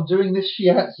by one doing this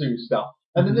shiatsu stuff.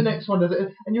 And then the next one does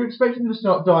it, and you're expecting them to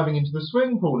start diving into the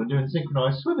swimming pool and doing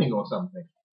synchronized swimming or something.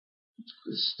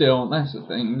 Still, that's the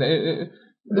thing.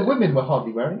 The women were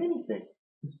hardly wearing anything.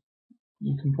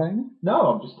 You complaining? No,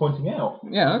 I'm just pointing out.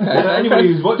 Yeah, okay. Anybody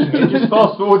who's watching it, just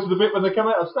fast forward to the bit when they come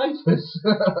out of stasis.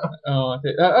 I'll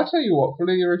tell you what, for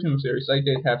the original series, they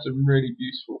did have some really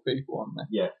beautiful people on there.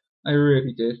 Yeah. They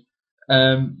really did.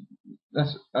 I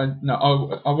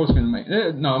was going to make...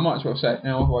 no, I might as well say it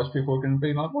now, otherwise people are going to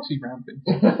be like, what's he ramping?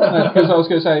 Because I was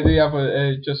going to say,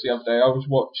 just the other day, I was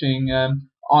watching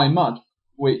iMud,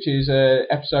 which is an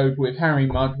episode with Harry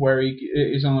Mudd where he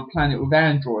is on a planet with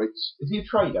androids. Is he a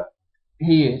trader?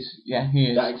 He is, yeah,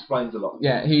 he is. That explains a lot.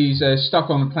 Yeah, he's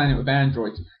stuck on a planet with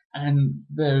androids, and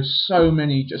there's so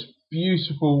many just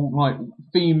beautiful, like,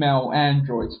 female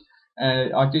androids.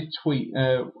 I did tweet,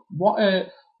 why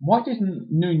didn't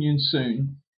Noonien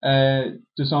Soon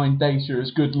design Data as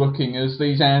good looking as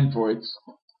these androids?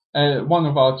 One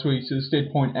of our tweeters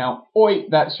did point out, oi,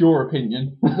 that's your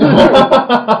opinion.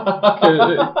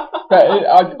 But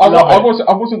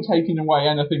I wasn't taking away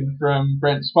anything from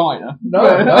Brent Spiner. No.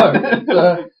 That's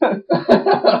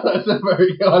a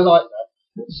very good. I like that.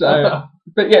 So,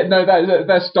 but yeah, no,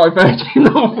 that's diverging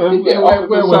off of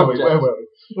where were we?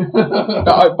 but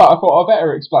I thought I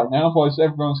better explain now, otherwise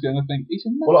everyone's going to think he's a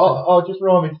nut. Well, I'll just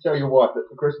remind me to tell your wife that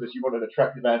for Christmas you want an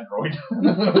attractive android.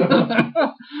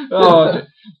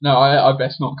 No, I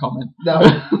best not comment. No.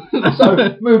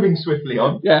 So, moving swiftly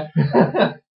on. Yeah.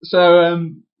 So,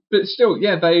 but still,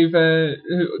 yeah, they've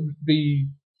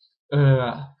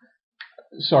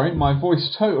sorry, my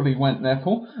voice totally went there,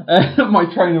 Paul. My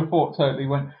train of thought totally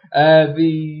went.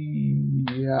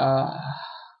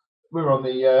 We're on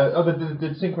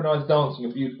the synchronised dancing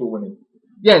of beautiful women.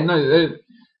 Yeah, no,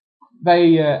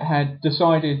 they had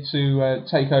decided to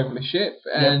take over the ship,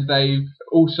 and they've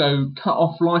also cut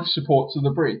off life support to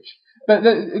the bridge. But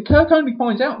Kirk only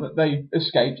finds out that they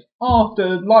escaped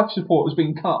after life support has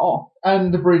been cut off.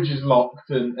 And the bridge is locked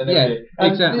and everything.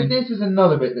 And exactly. This is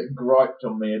another bit that griped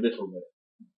on me a little bit.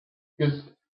 Because...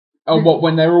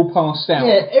 when they're all passed out?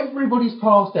 Yeah, everybody's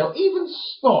passed out. Even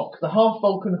Spock, the half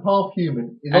Vulcan, half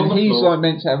human, is on the floor. And he's like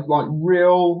meant to have like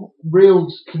real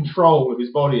control of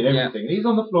his body and everything. And he's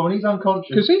on the floor and he's unconscious.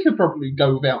 Because he could probably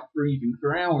go without breathing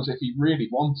for hours if he really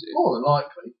wanted. More than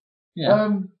likely.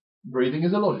 Yeah. Breathing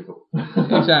is illogical.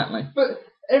 Exactly. But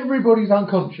everybody's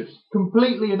unconscious.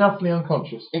 Completely and utterly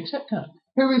unconscious. Except Kirk.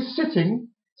 Who is sitting,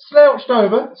 slouched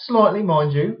over, slightly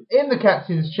mind you, in the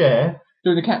captain's chair.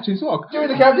 Doing the captain's log. Doing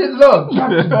the captain's log.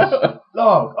 Captain's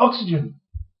log. Oxygen.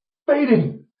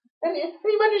 Feeding. And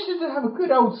he manages to have a good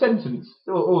old sentence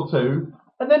or two,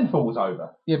 and then falls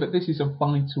over. Yeah, but this is a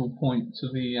vital point to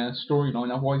the storyline.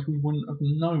 Otherwise, we wouldn't have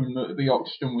known that the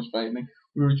oxygen was failing.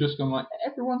 We were just going like,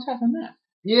 everyone's having a nap.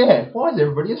 Yeah, why is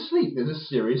everybody asleep? There's a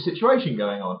serious situation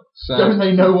going on. So, don't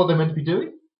they know what they're meant to be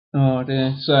doing? Oh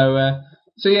dear. So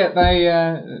yeah,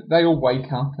 they all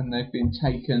wake up and they've been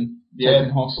taken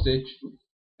hostage.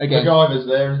 Again, MacGyver's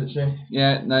there, isn't she?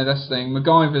 Yeah, no, that's the thing.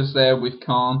 MacGyver's there with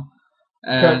Khan.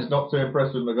 Kirk's not too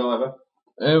impressed with MacGyver.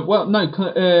 Well, no,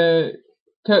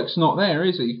 Kirk's not there,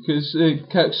 is he? Because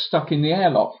Kirk's stuck in the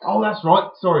airlock. Oh, that's right.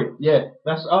 Sorry. Yeah,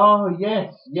 that's. Oh,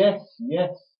 yes.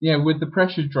 Yeah, with the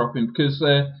pressure dropping, because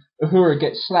Uhura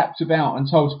gets slapped about and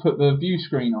told to put the view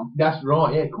screen on. That's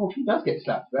right, yeah, of course she does get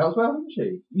slapped about as well, doesn't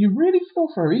she? You really fell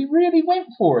for her. He really went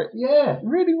for it. Yeah.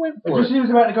 Really went for it. She was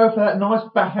about to go for that nice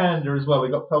backhander as well. We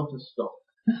got told to stop.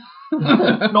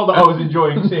 Not that I was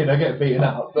enjoying seeing her get beaten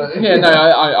up, but... Yeah, no,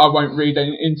 I won't read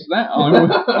into that.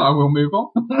 I will move on.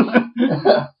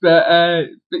 But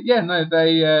yeah, no,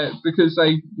 they because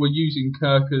they were using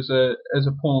Kirk as a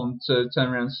pawn to turn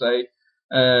around and say,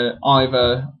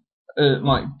 either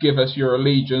give us your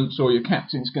allegiance or your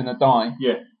captain's going to die.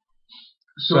 Yeah.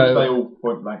 So which they all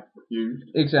point blank refused.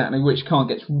 Exactly, which Khan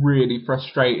gets really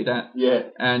frustrated at. Yeah.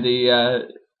 And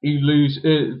he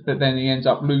loses, but then he ends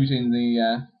up losing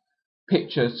the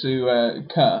picture to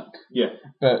Kirk. Yeah.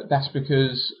 But that's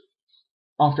because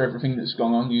after everything that's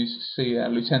gone on, you see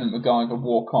Lieutenant MacGyver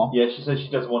walk off. Yeah, she says she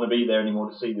doesn't want to be there anymore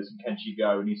to see this, and can she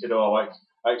go? And he said, oh,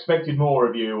 I expected more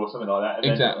of you, or something like that.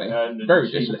 And Exactly. Then,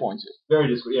 Very disappointed. Very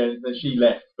disappointed. Yeah, then she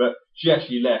left, but she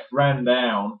actually left, ran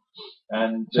down,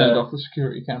 and turned off the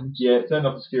security cameras. Yeah, turned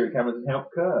off the security cameras and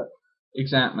helped Kirk.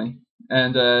 Exactly.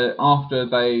 And after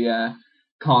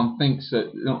Khan thinks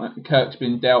that Kirk's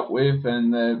been dealt with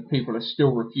and the people are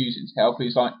still refusing to help,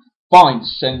 he's like, fine,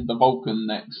 send the Vulcan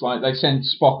next. Like, they send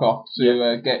Spock off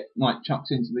to get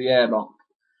chucked into the airlock.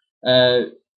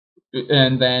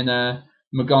 And then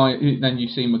then you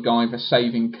see MacGyver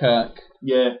saving Kirk.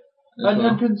 Yeah.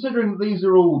 And considering that these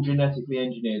are all genetically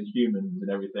engineered humans and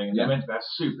everything, and they're meant to have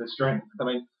super strength, I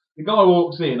mean, the guy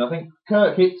walks in, I think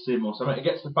Kirk hits him or something, he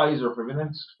gets the phaser off him, and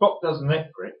then Spock does the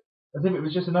neck grip, as if it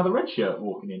was just another red shirt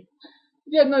walking in.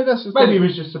 Yeah, no, that's the Maybe thing. he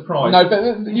was just surprised. No,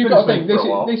 but you've got to think,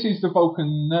 this is the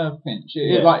Vulcan nerve pinch.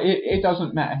 It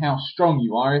doesn't matter how strong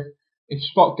you are, if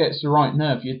Spock gets the right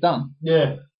nerve, you're done.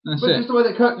 Yeah. That's but it. just the way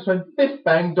that Kirk just went, biff,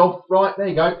 banged off, right, there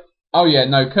you go. Oh yeah,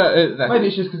 no, Kirk... Maybe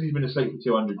it's just because he's been asleep for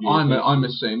 200 years. I'm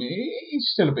assuming. He's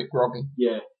still a bit groggy.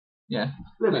 Yeah. Yeah. A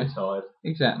little bit tired.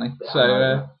 Exactly.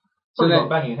 Yeah, so got a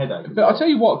banging headache. But I'll tell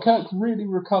you what, Kirk really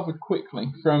recovered quickly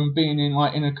from being in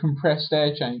a compressed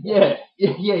air chamber. Yeah,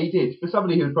 he did. For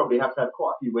somebody who would probably have to have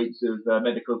quite a few weeks of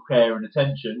medical care and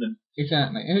attention. And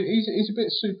exactly. He's a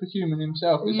bit superhuman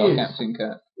himself, is our Captain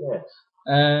Kirk.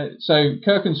 Yes. So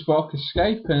Kirk and Spock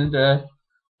escape and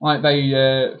they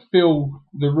fill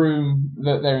the room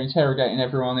that they're interrogating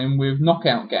everyone in with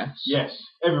knockout gas. Yes,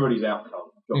 everybody's out cold.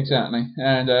 Exactly.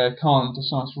 And Khan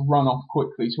decides to run off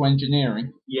quickly to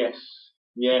engineering. Yes.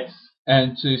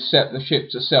 And to set the ship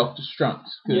to self-destruct.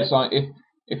 Because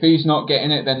if he's not getting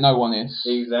it, then no one is.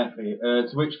 Exactly.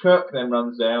 To which Kirk then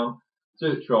runs down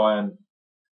to try and...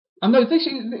 I know this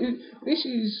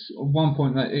is one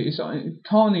point that it's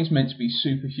Khan is meant to be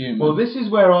superhuman. Well, this is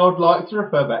where I would like to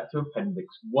refer back to Appendix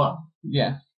 1.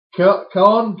 Yeah.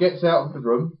 Khan gets out of the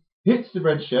room, hits the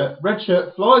red shirt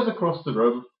flies across the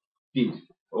room, dead.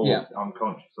 Or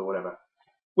unconscious or whatever.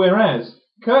 Whereas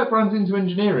Kirk runs into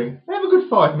engineering, they have a good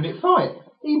 5-minute fight.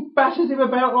 He batters him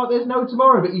about like there's no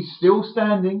tomorrow, but he's still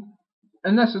standing.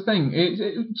 And that's the thing.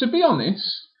 To be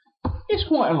honest, it's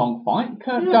quite a long fight.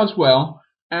 Kirk does well,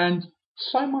 and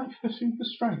so much for super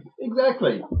strength.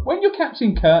 Exactly. When you're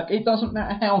Captain Kirk, it doesn't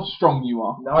matter how strong you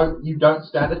are. No, you don't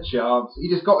stand a chance. He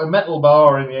just got a metal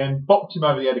bar in the end, bopped him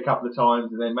over the head a couple of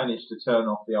times, and then managed to turn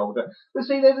off the older. But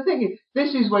see, there's the thing.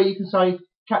 This is where you can say,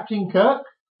 Captain Kirk,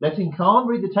 letting Khan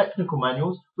read the technical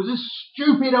manuals, was a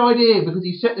stupid idea because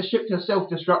he set the ship to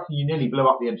self-destruct and you nearly blew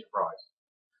up the Enterprise.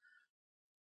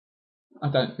 I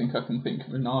don't think I can think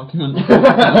of an argument.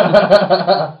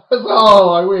 I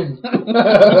win.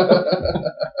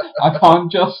 I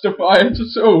can't justify it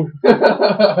at all.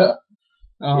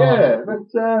 Yeah,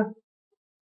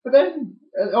 but then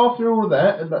after all of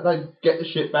that, and they get the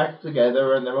shit back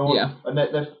together, and they're all, and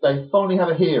they finally have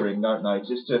a hearing, don't they?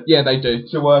 Just to they do,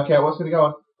 to work out what's going to go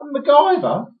on. And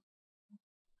MacGyver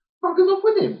buggers off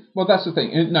with him. Well, that's the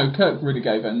thing. No, Kirk really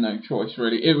gave her no choice,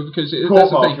 really.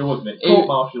 Court martial, wasn't it? Court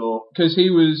martial, because he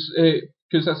was.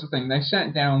 Because that's the thing. They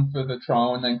sat down for the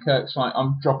trial, and then Kirk's like,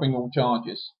 "I'm dropping all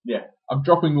charges. Yeah, I'm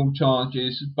dropping all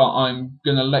charges, but I'm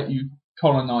going to let you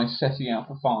colonise SETI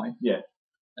Alpha 5. Yeah.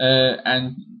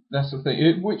 And that's the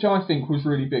thing, which I think was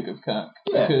really big of Kirk,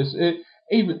 because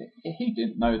even he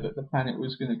didn't know that the planet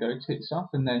was going to go tits up,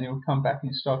 and then he'll come back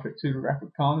in Star Trek II: Wrath of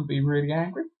Khan and be really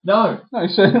angry. No,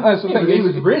 so that's the thing. He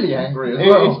was really angry as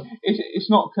well. It's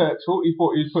not Kirk's fault. He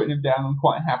thought he was putting him down on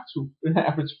quite a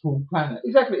habitable planet.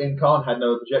 Exactly, and Khan had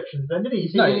no objections then, did he?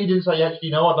 He didn't say,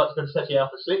 actually, no, I'd like to go to SETI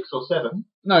Alpha 6 or 7.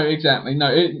 No, exactly.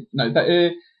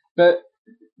 But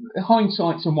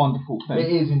hindsight's a wonderful thing.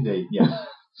 It is indeed, yes.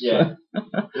 Yeah,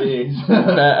 it is.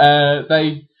 But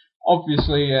they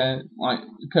obviously, like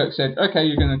Kirk said, okay,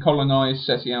 you're going to colonise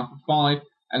SETI Alpha 5,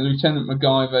 and Lieutenant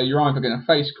MacGyver, you're either going to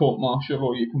face court-martial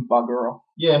or you can bugger off.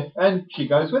 Yeah, and she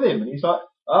goes with him, and he's like,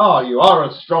 you are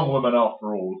a strong woman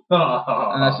after all.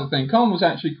 And that's the thing. Khan was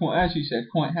actually, as you said,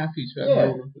 quite happy to have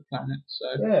all of the planet. So.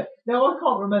 Yeah. Now, I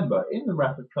can't remember, in the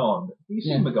Wrath of Khan, have you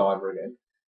seen MacGyver again?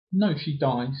 No, she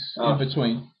dies in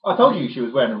between. I told you she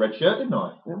was wearing a red shirt, didn't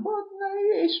I? Well, no,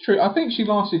 it's true. I think she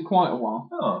lasted quite a while.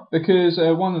 Oh. Because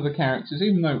one of the characters,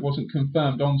 even though it wasn't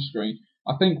confirmed on screen,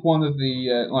 I think one of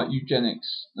the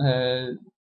eugenics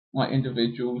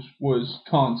individuals was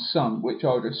Khan's son, which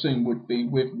I would assume would be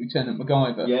with Lieutenant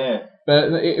MacGyver. Yeah.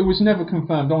 But it was never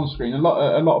confirmed on screen. A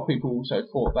lot of people also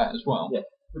thought that as well. Yeah.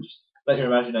 Just let your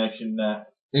imagination.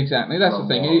 Exactly. That's the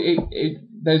thing.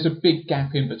 There's a big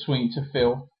gap in between to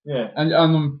fill. Yeah.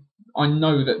 And I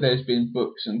know that there's been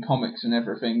books and comics and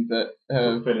everything that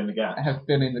fill in the gaps. have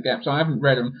filled in the gaps. I haven't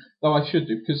read them, though I should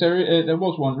do, because there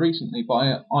was one recently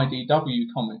by IDW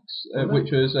Comics,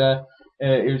 which was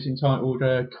it was entitled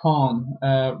Khan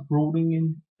ruling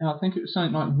in. I think it was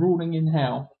something like ruling in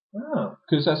hell. Oh.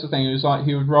 Because that's the thing. It was like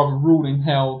he would rather rule in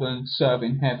hell than serve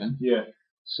in heaven. Yeah.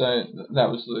 So that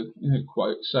was the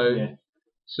quote. So yeah.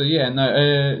 So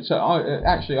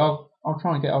I'll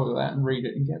try and get hold of that and read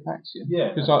it and get back to you.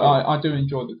 Yeah. Because I do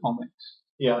enjoy the comics.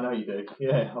 Yeah, I know you do.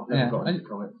 Yeah, I've never got into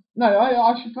comics. No,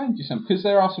 I should lend you some because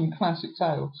there are some classic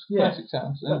tales. Yeah. Classic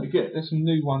tales. That'd be good. There's some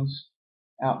new ones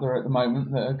out there at the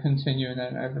moment that are continuing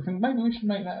and everything. Maybe we should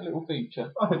make that a little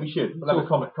feature. I think we should. We'll have a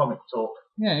comic talk.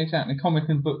 Yeah, exactly. Comic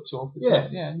and book talk. Yeah.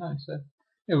 Yeah, no. So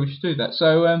yeah, we should do that.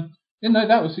 So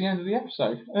that was the end of the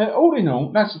episode. All in all,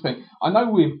 that's the thing. I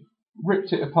know we've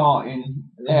ripped it apart in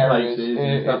areas. Places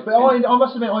and stuff. But I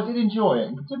must admit, I did enjoy it.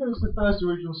 And considering it's the first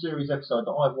original series episode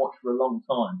that I've watched for a long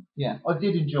time, yeah, I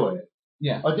did enjoy it.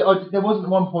 Yeah. There wasn't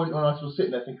one point when I was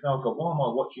sitting there thinking, oh God, why am I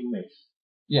watching this?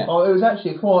 Yeah. Oh, it was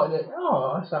actually quite. That's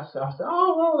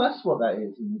what that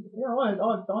is. And, I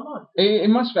like it. It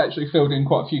must have actually filled in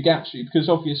quite a few gaps for you because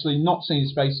obviously not seeing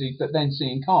Spacey, but then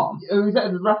seeing Khan.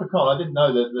 Exactly, the Rapper Khan. I didn't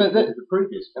know the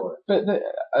previous for it. But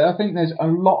I think there's a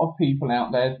lot of people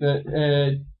out there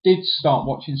that did start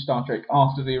watching Star Trek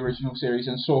after the original series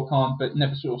and saw Khan, but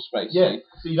never saw Spacey. Yeah,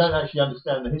 so you don't actually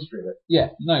understand the history of it.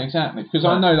 Yeah, no, exactly. Because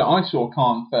I know that I saw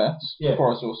Khan first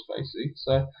before I saw Spacey.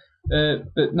 So.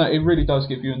 But no, it really does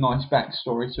give you a nice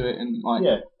backstory to it, and I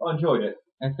enjoyed it.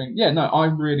 Everything. Yeah, no, I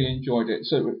really enjoyed it.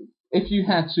 So, if you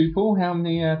had to, Paul, how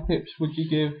many pips would you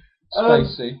give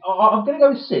Spacey? I'm going to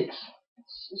go with 6.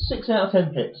 6 out of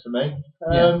 10 pips for me.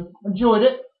 Enjoyed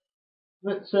it,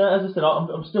 but as I said,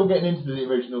 I'm still getting into the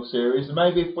original series. And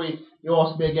maybe if you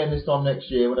ask me again this time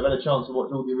next year when I've had a chance to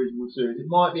watch all the original series, it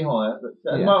might be higher. But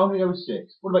I'm going to go with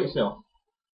 6. What about yourself?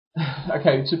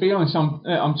 Okay, to be honest,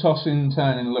 I'm tossing and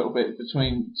turning a little bit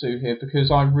between two here because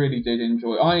I really did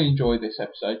enjoy. I enjoyed this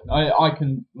episode. I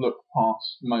can look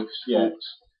past most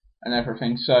faults and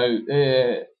everything. So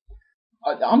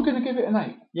I'm going to give it an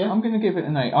 8. Yeah, I'm going to give it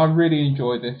an 8. I really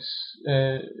enjoyed this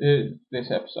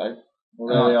episode. Well,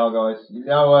 there we are, guys. You've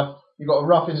got a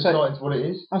rough insight into what it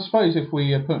is. I suppose if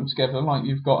we put them together, like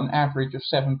you've got an average of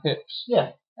 7 pips.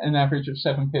 Yeah. An average of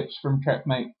 7 pips from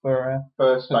Trackmate for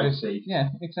Spacey.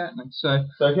 Yeah, exactly. So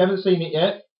if you haven't seen it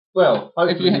yet, well,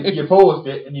 hopefully if you paused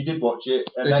it and you did watch it,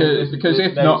 and because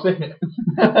if not,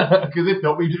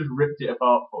 we just ripped it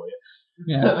apart for you.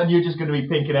 Yeah. And you're just going to be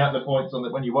pinking out the points on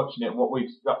that when you're watching it, what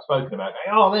we've spoken about. Going,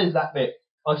 oh, there's that bit.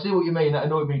 I see what you mean. That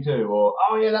annoyed me too. Or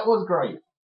oh yeah, that was great.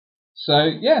 So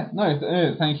yeah, no,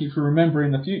 thank you for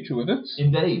remembering the future with us.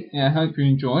 Indeed. Yeah, I hope you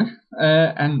enjoyed.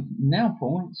 And now,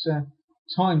 Paul, it's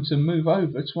time to move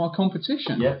over to our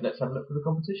competition. Yeah, let's have a look for the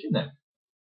competition then.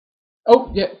 Oh,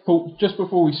 yeah, Paul, just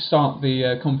before we start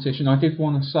the competition, I did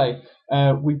want to say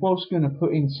we was going to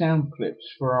put in sound clips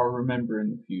for our Remember in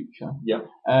the Future. Yeah.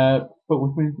 But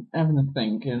we've been having a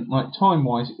think, and like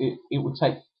time-wise, it would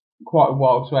take quite a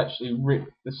while to actually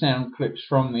rip the sound clips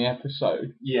from the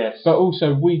episode. Yes. But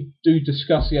also, we do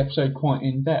discuss the episode quite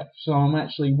in depth, so I'm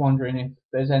actually wondering if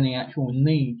there's any actual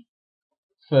need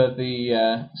for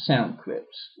the sound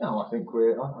clips. No, I think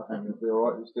we'll be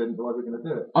alright just doing the way we're going to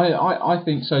do it. I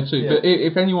think so too. Yeah. But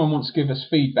if anyone wants to give us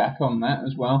feedback on that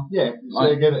as well. Yeah. So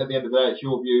again, at the end of the day, it's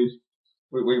your views.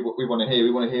 We want to hear.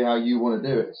 We want to hear how you want to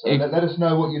do it. So let us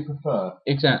know what you prefer.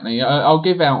 Exactly. I'll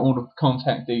give out all of the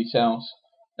contact details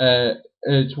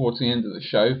towards the end of the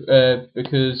show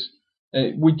because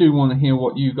we do want to hear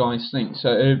what you guys think.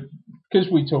 So because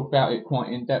we talk about it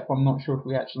quite in depth, I'm not sure if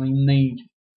we actually need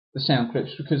the sound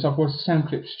clips because otherwise the sound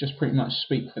clips just pretty much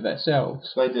speak for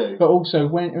themselves. They do. But also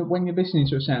when you're listening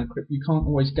to a sound clip, you can't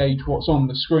always gauge what's on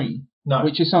the screen. No.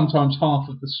 Which is sometimes half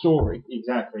of the story.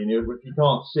 Exactly. And if you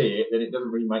can't see it, then it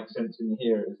doesn't really make sense when you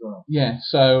hear it as well. Yeah.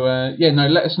 So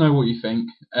let us know what you think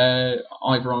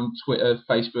either on Twitter,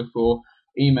 Facebook, or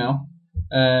email,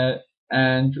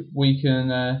 and we can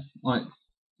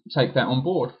take that on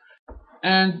board.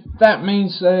 And that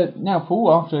means now,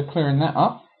 Paul, after clearing that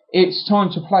up, it's time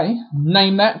to play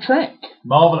Name That Trek.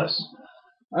 Marvellous.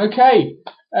 Okay.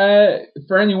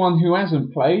 For anyone who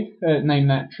hasn't played Name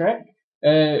That Trek,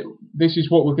 this is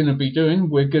what we're going to be doing.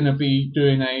 We're going to be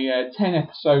doing a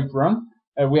 10-episode run.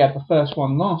 We had the first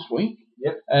one last week.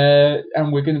 Yep.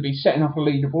 And we're going to be setting up a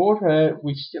leaderboard.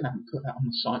 We still haven't put that on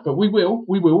the site, but we will.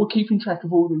 We're keeping track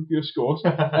of all of your scores.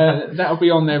 That'll be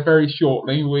on there very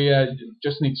shortly. We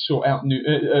just need to sort out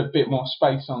a bit more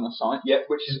space on the site. Yep,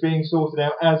 which is being sorted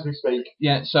out as we speak.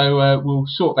 Yeah, so we'll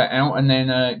sort that out and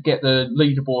then get the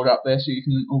leaderboard up there so you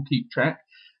can all keep track.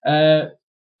 But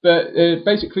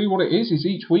basically what it is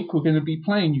each week we're going to be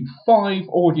playing you 5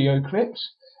 audio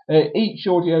clips. Each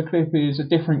audio clip is a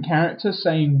different character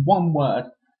saying one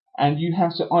word, and you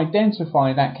have to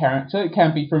identify that character. It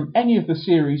can be from any of the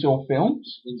series or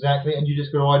films. Exactly, and you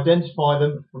just got to identify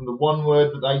them from the one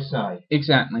word that they say.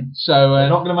 Exactly. So they're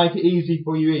not going to make it easy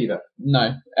for you either.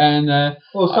 No, and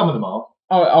well, some of them are.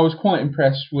 I was quite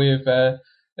impressed with a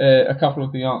couple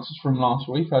of the answers from last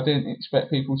week. I didn't expect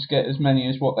people to get as many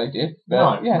as what they did.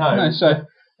 But no. So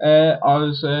I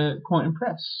was quite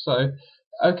impressed. So.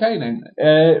 Okay then,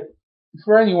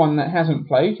 for anyone that hasn't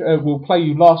played, we'll play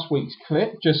you last week's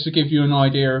clip just to give you an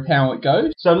idea of how it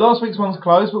goes. So last week's one's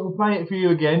closed, but we'll play it for you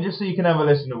again just so you can have a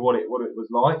listen of what it was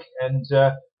like, and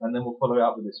then we'll follow it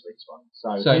up with this week's one.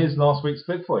 So here's last week's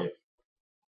clip for you.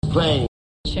 Playing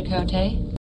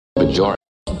Chicote. Majority.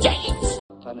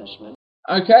 Punishment.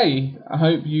 Okay, I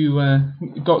hope you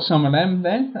got some of them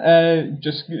then.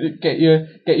 Just get your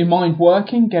mind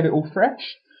working, get it all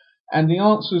fresh. And the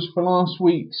answers for last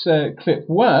week's clip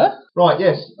were... Right,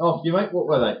 yes. After you, mate. What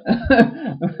were they?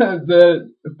 The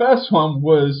first one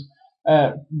was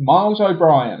Miles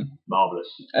O'Brien. Marvellous.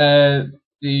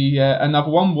 Another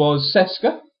one was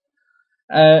Seska.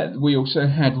 We also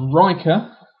had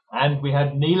Riker. And we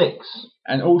had Neelix.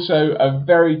 And also a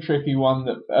very tricky one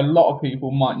that a lot of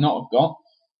people might not have got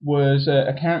was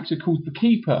a character called the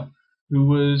Keeper, who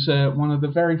was one of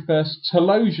the very first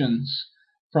Telosians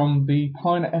from the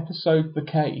pilot episode The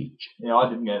Cage. Yeah, I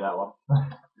didn't get that one.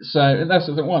 So that's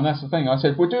the one. That's the thing. I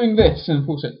said we're doing this, and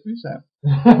Paul said, "Who's that?"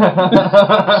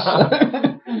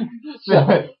 so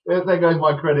there goes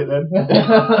my credit then.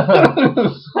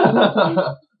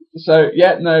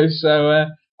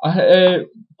 I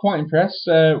quite impressed.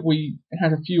 We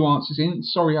had a few answers in.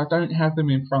 Sorry, I don't have them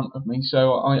in front of me,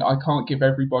 so I can't give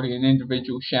everybody an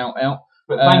individual shout out.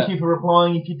 But thank you for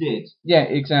replying if you did. Yeah,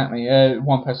 exactly.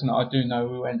 One person that I do know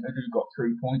who got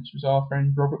 3 points was our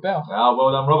friend Robert Bell. Ah,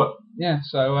 well done, Robert. Yeah,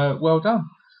 so well done.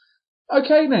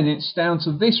 Okay, then it's down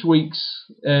to this week's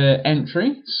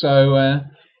entry. So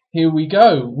here we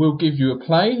go. We'll give you a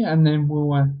play, and then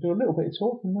we'll do a little bit of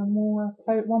talk, and then we'll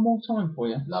play it one more time for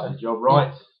you. Lovely job.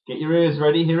 Right, Get your ears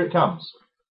ready. Here it comes.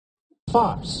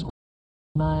 Farce.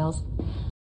 Miles.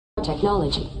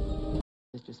 Technology.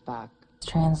 Mr. Spock.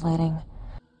 Translating.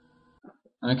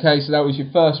 Okay, so that was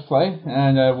your first play,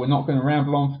 and we're not going to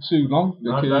ramble on for too long,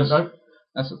 because no.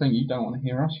 That's the thing, you don't want to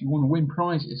hear us, you want to win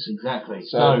prizes. Exactly.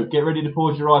 So get ready to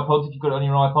pause your iPods if you've got it on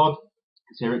your iPod,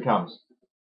 because here it comes.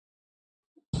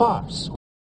 Farce.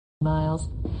 Miles.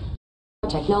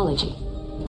 Technology.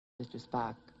 Mr.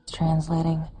 Spock.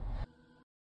 Translating.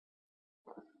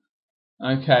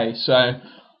 Okay, so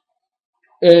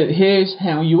here's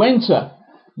how you enter.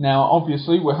 Now,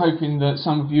 obviously, we're hoping that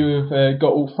some of you have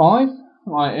got all 5.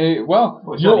 We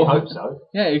certainly hope so.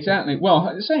 Yeah, exactly.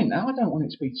 Well, saying that, I don't want it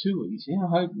to be too easy. I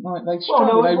hope they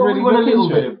struggle. We want a little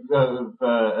bit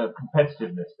of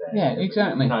competitiveness there. Yeah,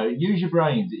 exactly. Use your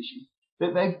brains.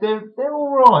 They're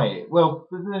all right. Well,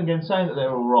 but then again, saying that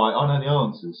they're all right, I know the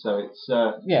answers, so it's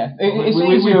it's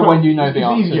easier when you know the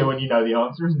answer. It's easier when you know the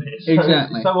answer, isn't it?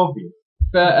 Exactly. It's so obvious.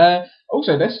 But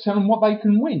also, let's tell them what they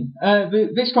can win.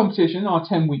 This competition, our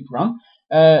 10-week run,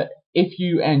 if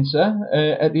you enter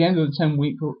at the end of the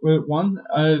 10-week one,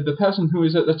 the person who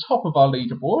is at the top of our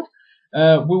leaderboard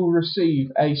will receive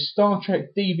a Star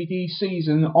Trek DVD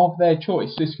season of their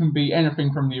choice. This can be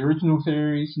anything from the original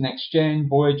series, Next Gen,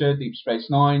 Voyager, Deep Space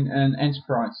Nine, and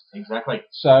Enterprise. Exactly.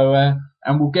 So,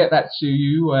 and we'll get that to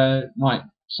you,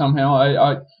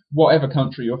 somehow. Whatever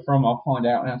country you're from, I'll find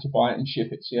out how to buy it and ship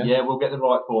it to you. Yeah, we'll get the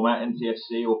right format,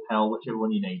 NTSC or PAL, whichever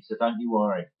one you need, so don't you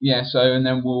worry. Yeah, and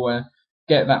then we'll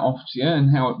get that off to you,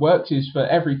 and how it works is for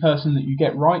every person that you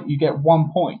get right, you get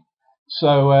 1 point.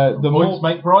 So the points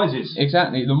make prizes.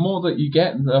 Exactly. The more that you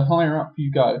get, the higher up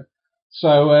you go.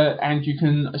 So, and you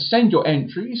can send your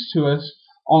entries to us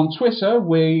on Twitter.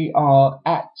 We are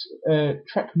at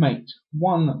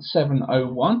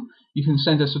TrekMate1701. You can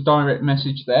send us a direct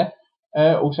message there.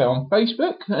 Also on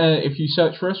Facebook, if you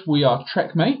search for us, we are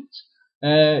TrekMate.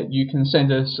 You can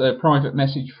send us a private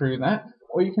message through that,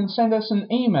 or you can send us an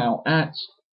email at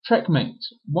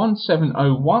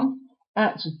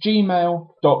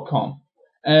trekmate1701@gmail.com.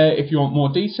 If you want more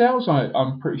details,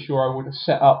 I'm pretty sure I would have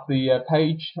set up the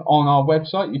page on our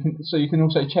website. You can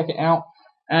also check it out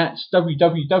at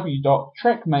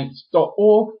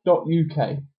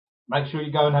www.trekmates.org.uk. Make sure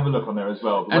you go and have a look on there as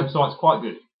well. The website's quite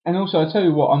good. And also, I'll tell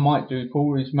you what I might do,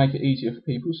 Paul, is make it easier for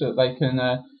people so that they can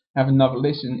have another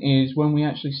listen, is when we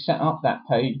actually set up that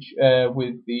page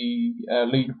with the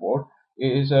leaderboard,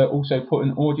 is also put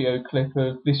an audio clip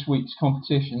of this week's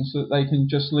competition so that they can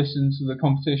just listen to the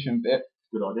competition bit.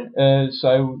 Good idea.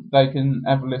 So they can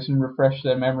have a listen, refresh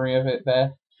their memory of it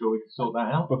there. Sure, we can sort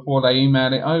that out before they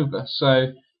email it over.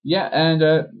 So yeah, and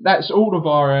that's all of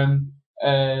our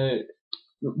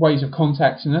ways of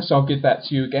contacting us. I'll give that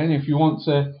to you again. If you want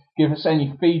to give us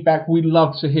any feedback, we'd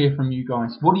love to hear from you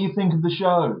guys. What do you think of the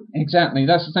show? Exactly,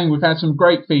 that's the thing. We've had some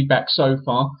great feedback so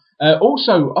far.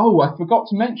 Also, I forgot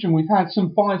to mention, we've had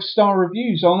some 5-star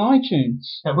reviews on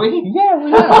iTunes. Have we? Yeah,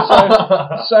 we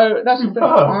have. So that's the thing.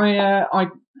 I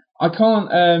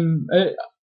can't.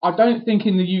 I don't think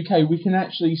in the UK we can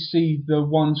actually see the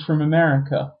ones from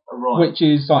America, right. Which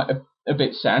is like a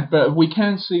bit sad. But we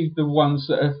can see the ones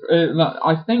that are.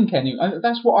 I think anyway.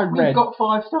 That's what I read. We've got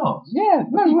 5 stars. Yeah,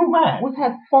 no, we've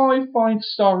had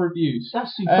 5-star reviews.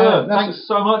 That's superb. Thanks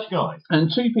so much, guys.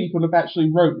 And 2 people have actually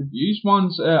wrote reviews.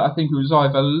 One's I think it was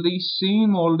either Lisa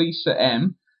or Lisa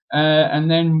M.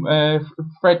 And then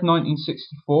Fred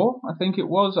 1964. I think it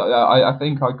was. I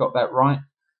think I got that right.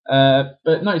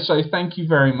 But no, so thank you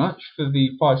very much for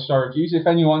the 5-star reviews. If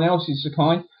anyone else is so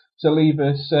kind to leave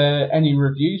us any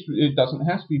reviews, it doesn't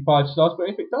have to be 5 stars, but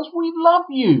if it does, we love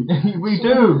you. We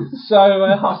do. So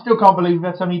I still can't believe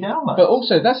that's only downloads. But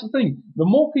also, that's the thing. The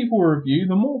more people review,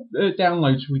 the more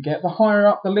downloads we get, the higher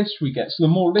up the list we get. So the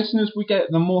more listeners we get,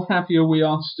 the more happier we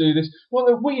are to do this.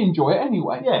 Well, we enjoy it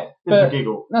anyway. Yeah, but a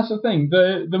giggle. That's the thing.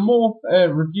 The more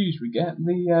reviews we get,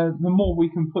 the more we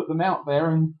can put them out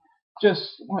there and.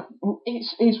 Just like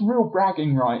it's real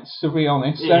bragging rights, to be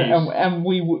honest, and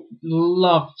we would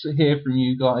love to hear from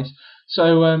you guys.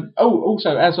 So,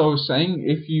 also as I was saying,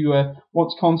 if you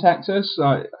want to contact us,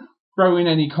 throw in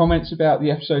any comments about the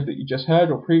episode that you just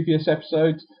heard or previous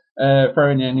episodes, throw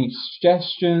in any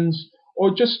suggestions, or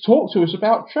just talk to us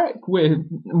about Trek. We're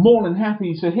more than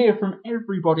happy to hear from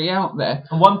everybody out there.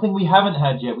 And one thing we haven't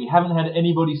had yet, we haven't had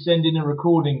anybody send in a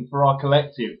recording for our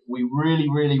collective. We really,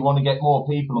 really want to get more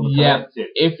people on the collective.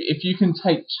 If you can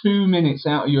take 2 minutes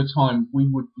out of your time, we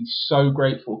would be so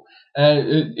grateful.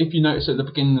 If you notice at the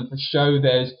beginning of the show,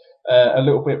 there's a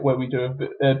little bit where we do a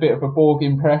bit of a Borg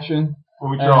impression.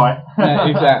 Well, we try.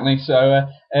 Exactly. So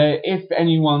if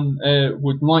anyone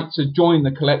would like to join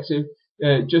the collective,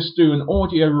 just do an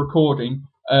audio recording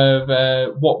of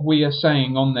what we are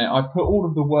saying on there. I put all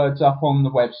of the words up on the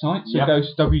website, so go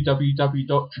to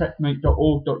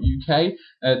www.trekmate.org.uk.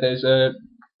 There's a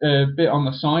bit on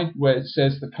the side where it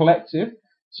says the collective,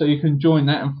 so you can join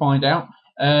that and find out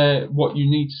what you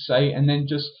need to say, and then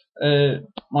just do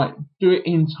it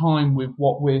in time with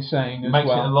what we're saying as well. It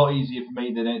makes it a lot easier for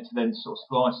me to then sort of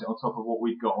splice it on top of what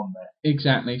we've got on there.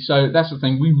 Exactly. So that's the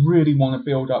thing. We really want to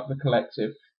build up the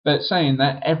collective. But saying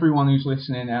that, everyone who's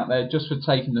listening out there, just for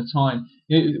taking the time,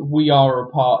 we are a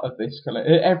part of this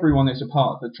collective. Everyone is a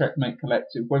part of the Trekmate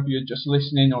collective. Whether you're just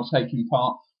listening or taking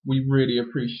part, we really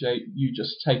appreciate you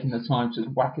just taking the time to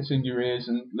whack us in your ears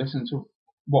and listen to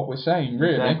what we're saying,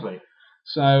 really. Exactly.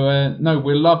 So, no,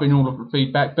 we're loving all of the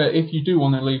feedback. But if you do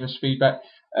want to leave us feedback,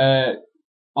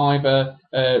 either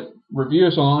review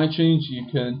us on iTunes, you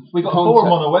can... We've got a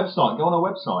forum on our website. Go on our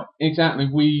website. Exactly.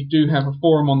 We do have a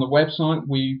forum on the website.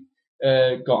 We've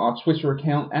got our Twitter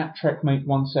account at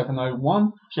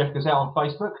Trekmate1701. Check us out on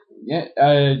Facebook. Yeah,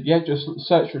 just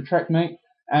search for Trekmate.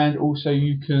 And also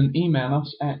you can email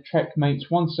us at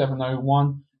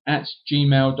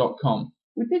trekmates1701@gmail.com.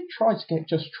 We did try to get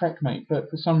just Trekmate, but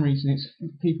for some reason it's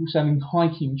people selling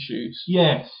hiking shoes.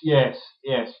 Yes.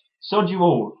 Sod you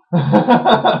all.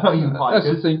 That's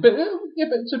the thing. But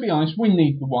to be honest, we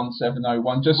need the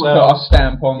 1701 just to put our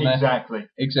stamp on there.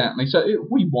 Exactly. So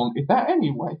we wanted that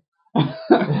anyway.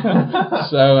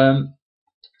 So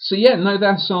yeah, no,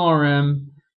 that's our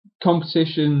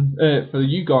competition for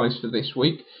you guys for this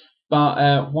week.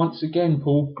 But once again,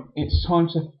 Paul, it's time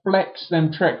to flex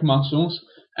them Trek muscles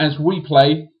as we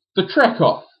play the Trek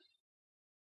Off.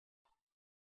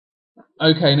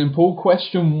 Okay, then Paul,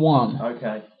 question 1.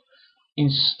 Okay. In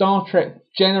Star Trek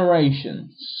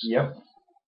Generations,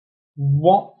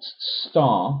 what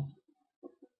star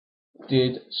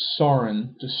did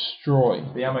Soren destroy?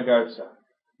 The Amagosa.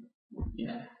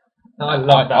 Yeah. I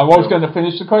love that. I was going to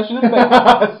finish the question,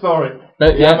 sorry.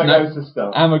 But the Amagosa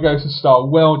star. Amagosa star,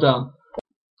 well done.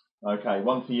 Okay,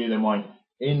 one for you then, Wayne.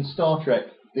 In Star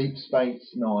Trek Deep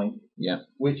Space Nine,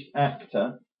 which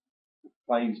actor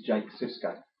plays Jake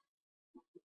Sisko?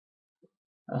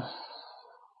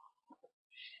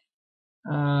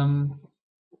 I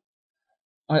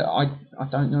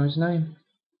don't know his name.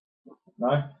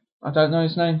 No? I don't know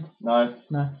his name. No?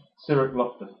 No. Cyril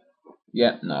Lofton.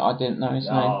 Yeah, no, I didn't know his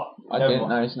name. I didn't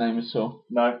know his name at all.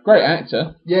 No. Great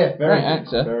actor. Yeah, very Great good.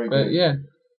 actor. Very but good. yeah.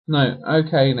 No,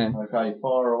 okay then. Okay,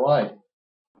 fire away.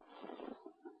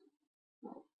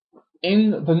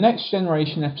 In the Next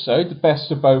Generation episode, The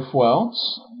Best of Both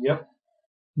Worlds, Yep.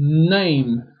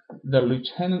 name the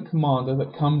lieutenant commander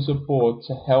that comes aboard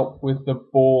to help with the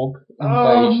Borg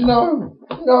invasion. Oh,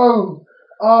 no!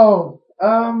 Oh,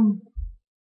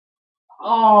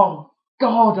 oh,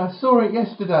 God, I saw it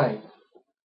yesterday.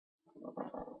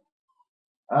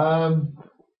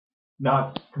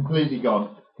 No, completely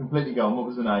gone. Completely gone. What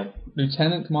was the name?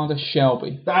 Lieutenant Commander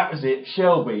Shelby. That was it,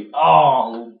 Shelby.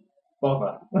 Oh,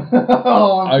 bother.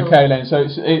 Okay then, so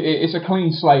it's a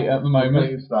clean slate at the moment.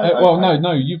 Clean slate, Well, okay.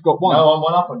 no, you've got one. No, I'm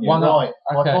one up on you. One up. Right.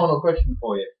 My Okay. final question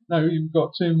for you. No, you've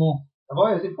got two more. Have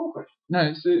I? Is it 4 questions?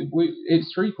 No,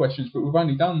 it's 3 questions, but we've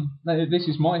only done. No, this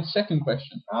is my second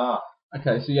question. Ah,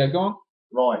 Okay, so yeah, go on.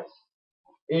 right.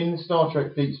 In Star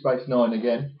Trek Deep Space Nine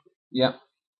again, Yeah.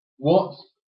 what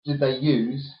did they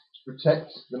use to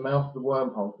protect the mouth of the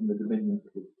wormhole from the Dominion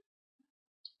fleet?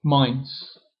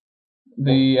 Mines.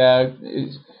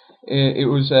 It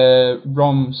was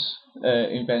Rom's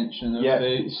invention of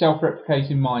the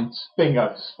self-replicating mines.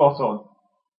 Bingo, spot on.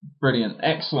 Brilliant,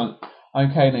 excellent.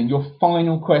 Okay then, your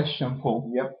final question,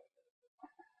 Paul. Yep.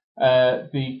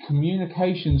 The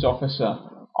communications officer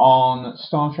on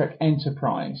Star Trek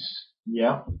Enterprise.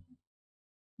 Yeah.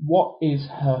 What is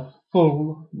her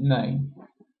full name?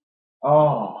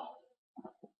 Oh.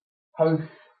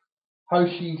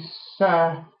 Hoshi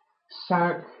Sa.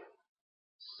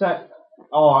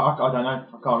 Oh, I don't know. I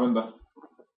can't remember.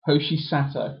 Hoshi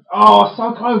Sato. Oh,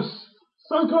 so close.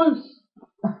 So close.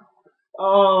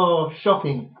 Oh,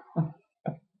 shocking.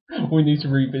 We need to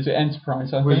revisit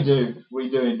Enterprise, I think. We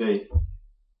do indeed.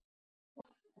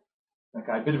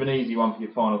 Okay, a bit of an easy one for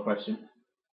your final question.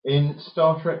 In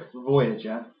Star Trek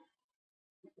Voyager,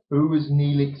 who was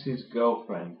Neelix's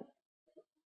girlfriend?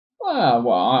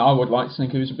 Well, I would like to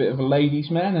think he was a bit of a ladies'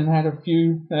 man and had a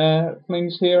few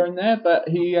flings here and there, but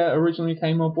he originally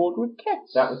came on board with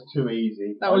Kess. That was too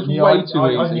easy. That was way too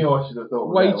easy. I knew I should have thought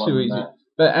of way that too one easy.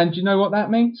 than And do you know what that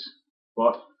means?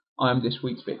 What? I am this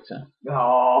week's victor.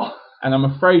 Oh. And I'm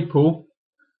afraid, Paul,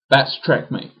 that's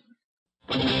Trekmate.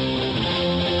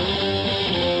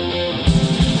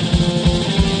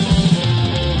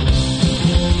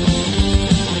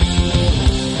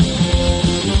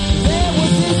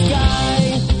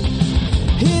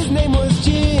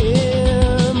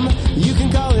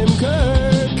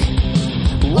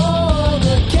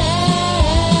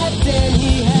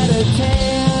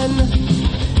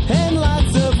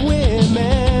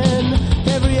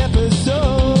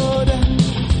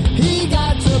 He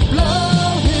got to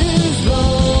blow his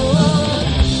load.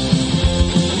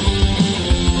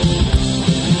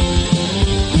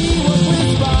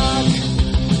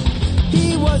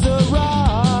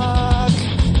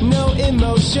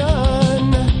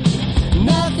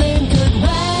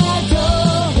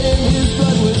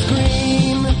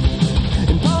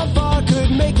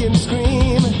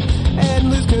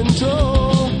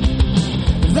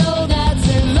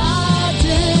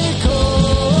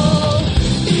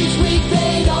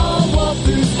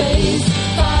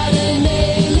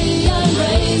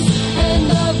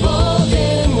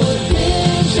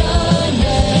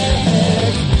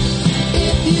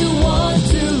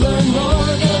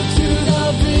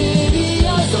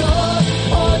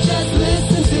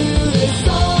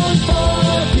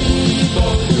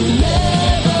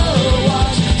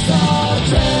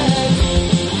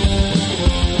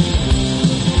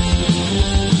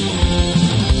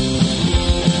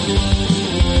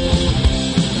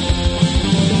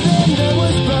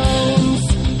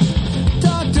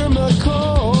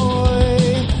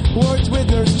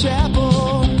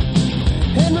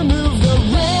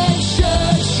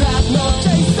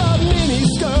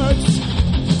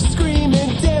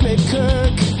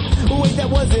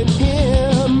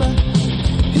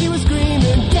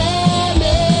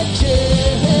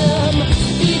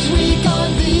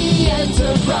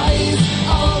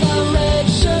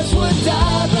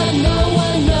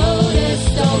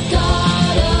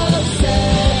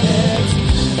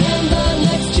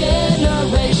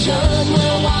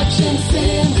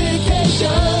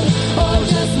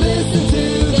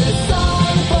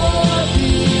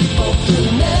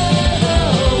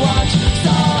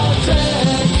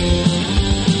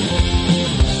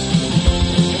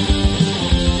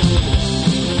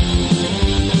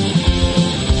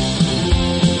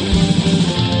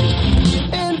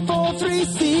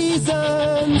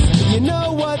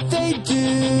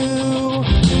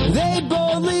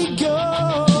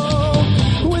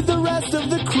 rest of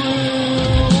the crew.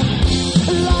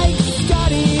 Like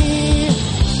Scotty,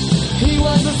 he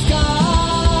was a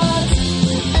Scot,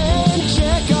 and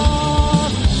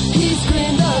Chekhov, he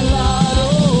screamed a lot.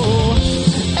 Oh,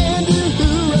 and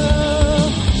Uhura,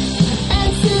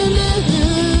 and Sulu.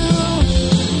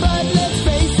 But let's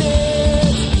face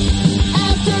it,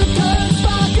 after Kirk,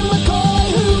 Spock, and McCoy,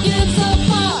 who gives a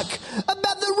fuck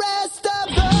about the rest of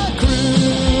the crew?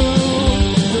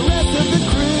 The rest of the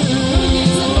crew.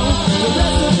 The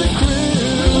rest of the crew.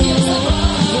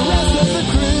 The rest of the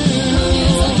crew.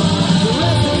 The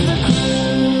rest of the crew.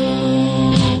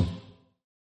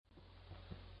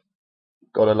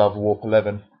 Gotta love Warp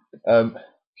 11. If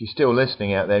you're still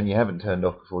listening out there and you haven't turned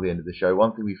off before the end of the show,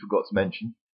 one thing we forgot to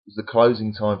mention is the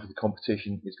closing time for the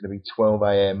competition is going to be 12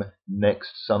 a.m.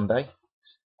 next Sunday.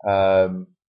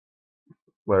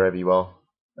 Wherever you are.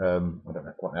 I don't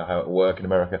know quite know how it will work in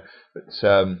America, but it's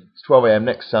 12 a.m.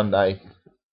 next Sunday,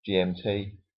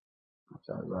 GMT.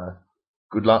 So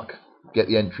good luck, get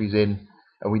the entries in,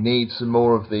 and we need some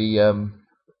more of the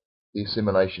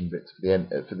assimilation bits for the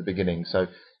end, for the beginning. So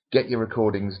get your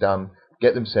recordings done,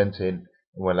 get them sent in, and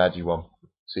we'll add you on.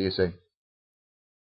 See you soon.